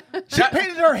 Nigga. She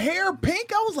painted her hair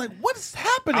pink. I was like, what is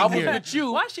happening I was here? with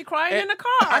you. Why is she crying And in the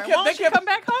car? I kept- Why don't they she kept- come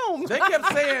back home? They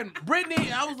kept saying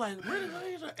Brittany. I was like, Brittany.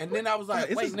 And then I was like,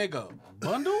 Yeah, wait, it's nigga,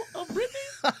 bundle of Brittany?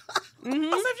 I said, if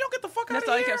you don't get the fuck out That's of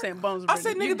all here. he kept saying, bones of I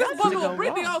said, Brittany. nigga, You this got to bundle go of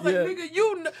Brittany. I wrong. was like, Yeah.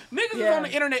 nigga, niggas is Yeah. on the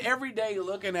internet every day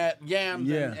looking at yams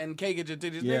Yeah. and cakeage and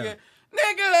titties. Yeah.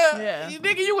 Yeah.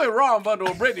 Nigga, you went wrong, bundle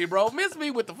of Brittany, bro. Miss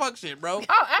me with the fuck shit, bro.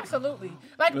 Oh, absolutely.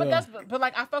 Like, but Yeah. but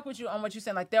like, I fuck with you on what you're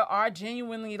saying. Like, there are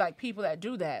genuinely like people that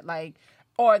do that. Like,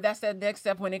 or that's that next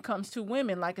step when it comes to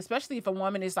women. Like, especially if a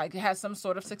woman is like has some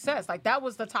sort of success. Like that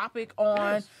was the topic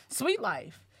on Sweet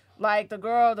Life. Like the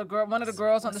girl, one of the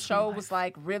girls on the show was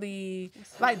like really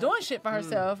like doing shit for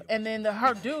herself, and then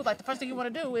her dude, like the first thing you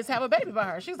want to do is have a baby by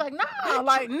her. She's like, nah,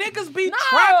 like Niggas be no,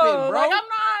 trapping, bro. like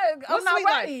I'm What's not Sweet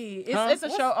Life? ready. It's a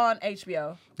show on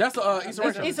HBO. That's Issa Rae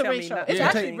show. It's a Tell real me show. not- It's Yeah.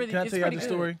 actually really. Can I It's tell y'all pretty the good.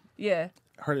 story? Yeah.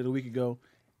 Heard it a week ago.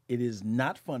 It is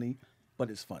not funny, but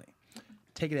it's funny.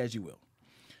 Take it as you will.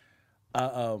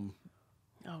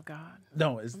 Oh, God.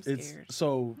 No, it's scared.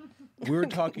 so we were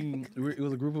talking. It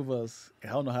was a group of us. I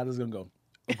don't know how this is gonna go.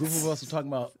 A group of us were talking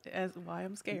about That's why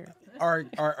I'm scared.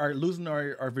 our losing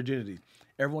our virginity.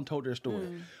 Everyone told their story.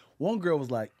 One girl was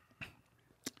like,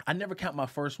 I never count my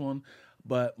first one,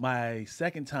 but my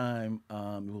second time,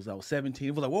 I was 17.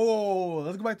 It was like, whoa,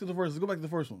 let's go back to the first. Let's go back to the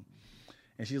first one.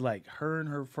 And she's like, her and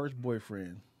her first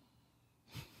boyfriend,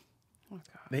 Oh,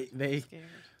 God. they Scared.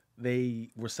 they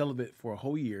were celibate for a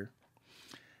whole year,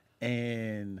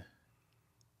 and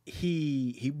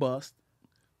he bust,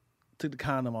 took the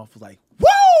condom off, was like,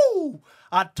 woo!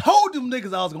 I told them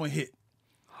niggas I was gonna hit.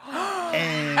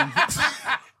 And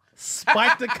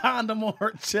spiked the condom on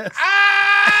her chest.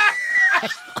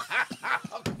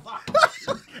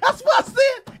 That's what I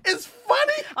said. It's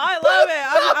funny. I love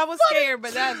it. I was scared,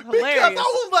 but that's Because hilarious. I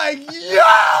was like,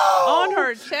 yo! On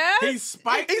her chest? He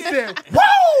spiked He it. said,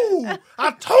 whoa!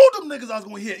 I told them niggas I was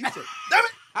gonna hit. He said, damn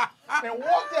it! And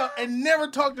walked out and never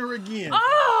talked to her again.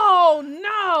 Oh,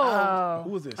 no. Who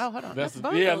was this? Oh, hold on. That's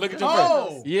Bundle. yeah, look at your Oh.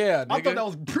 face. Yeah, nigga. I thought that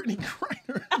was Brittany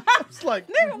Griner. I was like,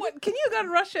 Nigga, what? Can you go to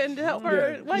Russia and help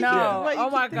her? Yeah. Like, No. like, Oh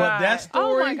my keep- God. but that Oh,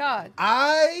 story, my God.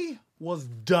 I was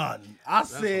done. I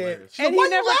said, hilarious. she's And like, he "Why you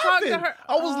never talked to laughing?" her.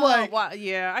 I was Oh, like, wow,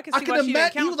 yeah, I can I see can why she didn't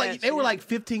imagine. He count was like, that they were shit. like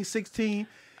 15, 16.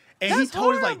 And he That's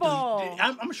told us like, horrible.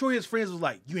 I'm sure his friends was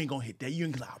like, you ain't gonna hit that. You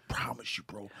ain't gonna. I promise you,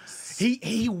 bro.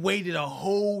 He waited a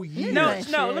whole year. No,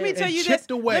 Shit. no. Let me tell And you chipped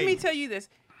this. away. Let me tell you this.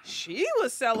 She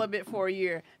was celibate for a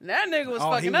year. That nigga was Oh,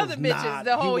 he fucking was other bitches not.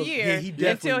 the He whole was- year yeah, he until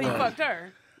definitely he was. fucked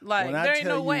her. Like When I there ain't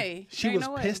tell no you, way. She There ain't was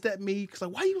no way. pissed at me because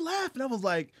like, why you laughing? I was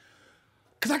like,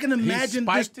 because I can He imagine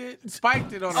spiked this. it.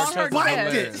 Spiked it on her On chest. her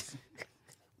Spiked chest. it.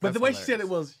 But That's the way she said hilarious. it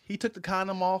was, he took the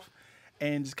condom off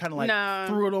and just kind of like Nah.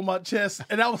 threw it on my chest,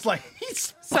 and I was like, he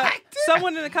So, spiked it.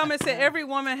 someone in the comments said every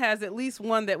woman has at least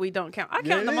one that we don't count. I Yeah,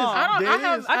 count it them is. all. I don't. There I it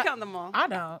have. is. I count them all. I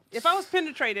don't. If I was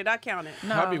penetrated, I count it.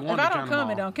 No. I'd be If one I to don't count come,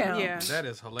 them it all. don't count. Yeah. That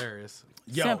is hilarious.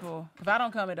 Yo, Simple. If I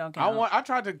don't come, it don't count. I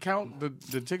tried to count the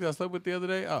chick that I slept with the other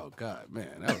day. Oh God, man,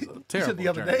 that was a terrible. the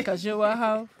other journey. day? Cause you a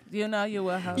hoe. You know you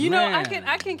a hoe. You know, Man.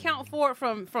 I can count forward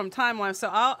from timeline. So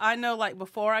I know like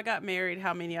before I got married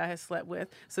how many I had slept with.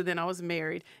 So then I was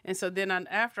married, and so then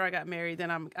after I got married,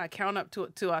 then I count up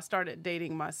to I started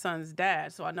dating my son's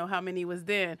dad. So I know how many was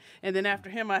then, and then after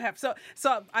him I have so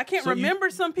I can't So you- remember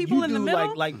some people you in the do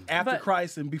middle. like after but-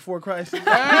 Christ and before Christ,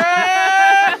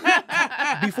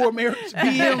 before marriage.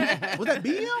 BM was that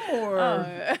BM or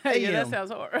yeah, that AM?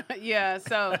 sounds horrible. Yeah,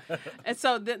 so and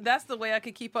so that's the way I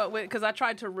could keep up with because I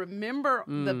tried to remember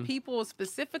the people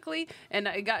specifically, and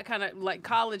it got kind of like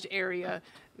college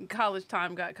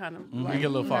time got kind of You like. get a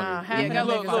little foggy. Nah, half Yeah, of got them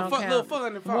a niggas little don't fun- count. little fun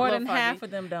in the front. More Little than foggy. half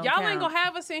of them don't Y'all count. ain't gonna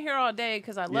have us in here all day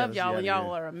because I love let's y'all get and outta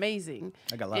y'all here. are amazing.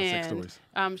 I got a lot of sex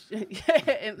And,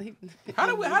 stories.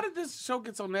 and How did this show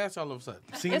get so nasty all of a sudden?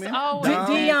 Semen, always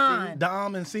Dion.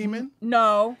 Dom and Semen.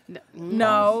 No,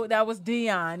 that was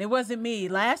Dion. It wasn't me.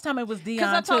 Last time it was Dion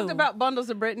because I too. talked about bundles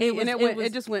of Brittany, It was- and it it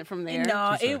was- just went from there.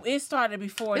 No, it started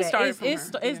before It that. started It's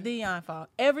from her, it's yeah. Dion's fault.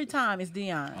 Every time it's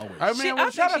Dion. I She- mean, I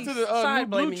shout out think to she's the new side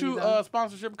Blue blaming you, Chew though.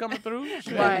 sponsorship coming through.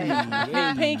 Shit.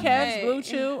 Right. Pink Hats, Hey. Blue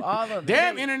Chew, all of it.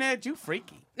 Damn internet, you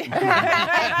freaky.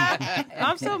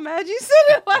 I'm so mad you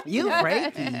said it like You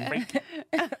that.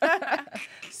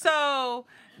 So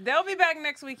they'll be back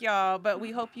next week, y'all. But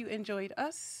we hope you enjoyed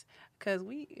us. because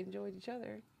we enjoyed each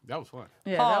other. That was fun.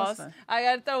 Yeah, that was Pause. fun. I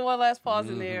got to throw one last pause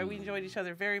in there. We enjoyed each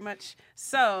other very much.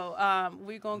 So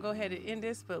we're going to go ahead and end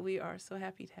this, but we are so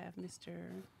happy to have Mr.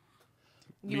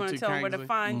 You want to BT tell them where to Kingsley.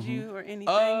 find you or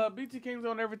anything? BT King's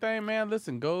on everything, man.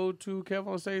 Listen, go to Kev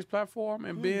on Stage platform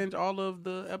and binge all of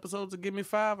the episodes of Give Me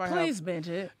Five. Please binge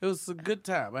it. It was a good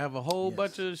time. I have a whole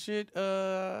bunch of shit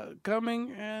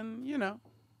coming, and you know,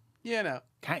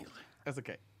 Kingsley. that's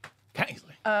okay.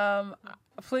 Kingsley.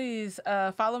 Please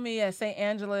follow me at St.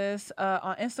 Angeles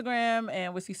on Instagram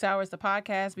and Whiskey Sours the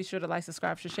podcast. Be sure to like,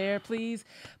 subscribe, share. Please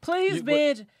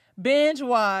binge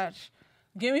watch.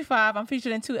 Give Me Five. I'm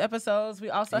featured in 2 episodes. We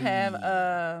also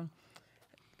have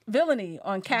Villainy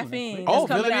on Caffeine. Oh,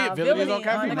 that's coming out. Villainy is on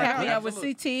Caffeine the right now. Caffeine with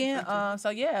CT. So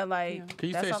yeah, like Can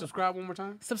you that's say all- subscribe one more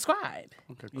time? subscribe.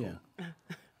 Okay, cool. Yeah.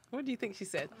 What do you think she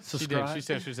said? She did. She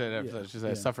said that. She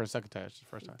said suffer and succotash the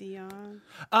first time. Dion.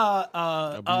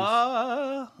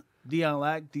 Dion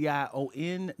Lack,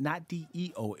 Dion, not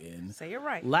DEON. Say it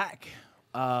right. Lack,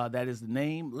 that is the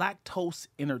name. Lactose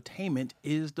Entertainment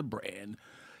is the brand.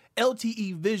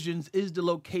 LTE Visions is the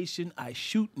location. I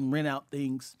shoot and rent out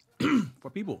things for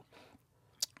people.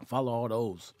 Follow all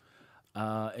those.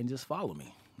 And just follow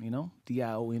me,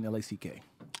 DIONLACK.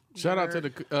 Shout out to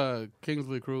the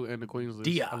Kingsley crew and the Queensleys.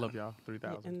 Dia. I love y'all.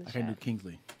 3,000. In the I can do chat.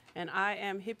 Kingsley. And I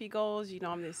am Hippie Goals.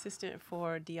 I'm the assistant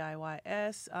for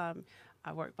DIYS.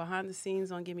 I work behind the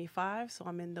scenes on Give Me Five, so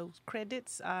I'm in those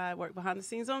credits. I work behind the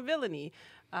scenes on Villainy.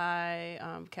 I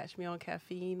catch me on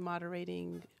Caffeine,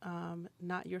 moderating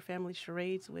Not Your Family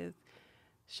Charades with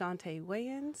Shantae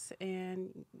Wayans,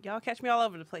 and y'all catch me all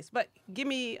over the place. But give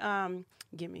me.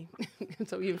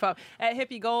 So Give Me Five at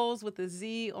Hippie Goals with a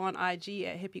Z on IG,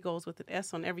 at Hippie Goals with an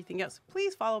S on everything else.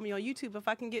 Please follow me on YouTube. If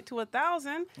I can get to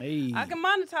 1,000, Hey. I can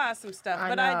monetize some stuff. I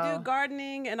But I know. do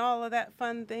gardening and all of that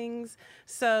fun things.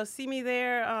 So see me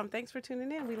there. Thanks for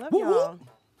tuning in. We love Woo, woo. y'all.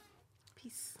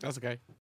 Peace. That's okay.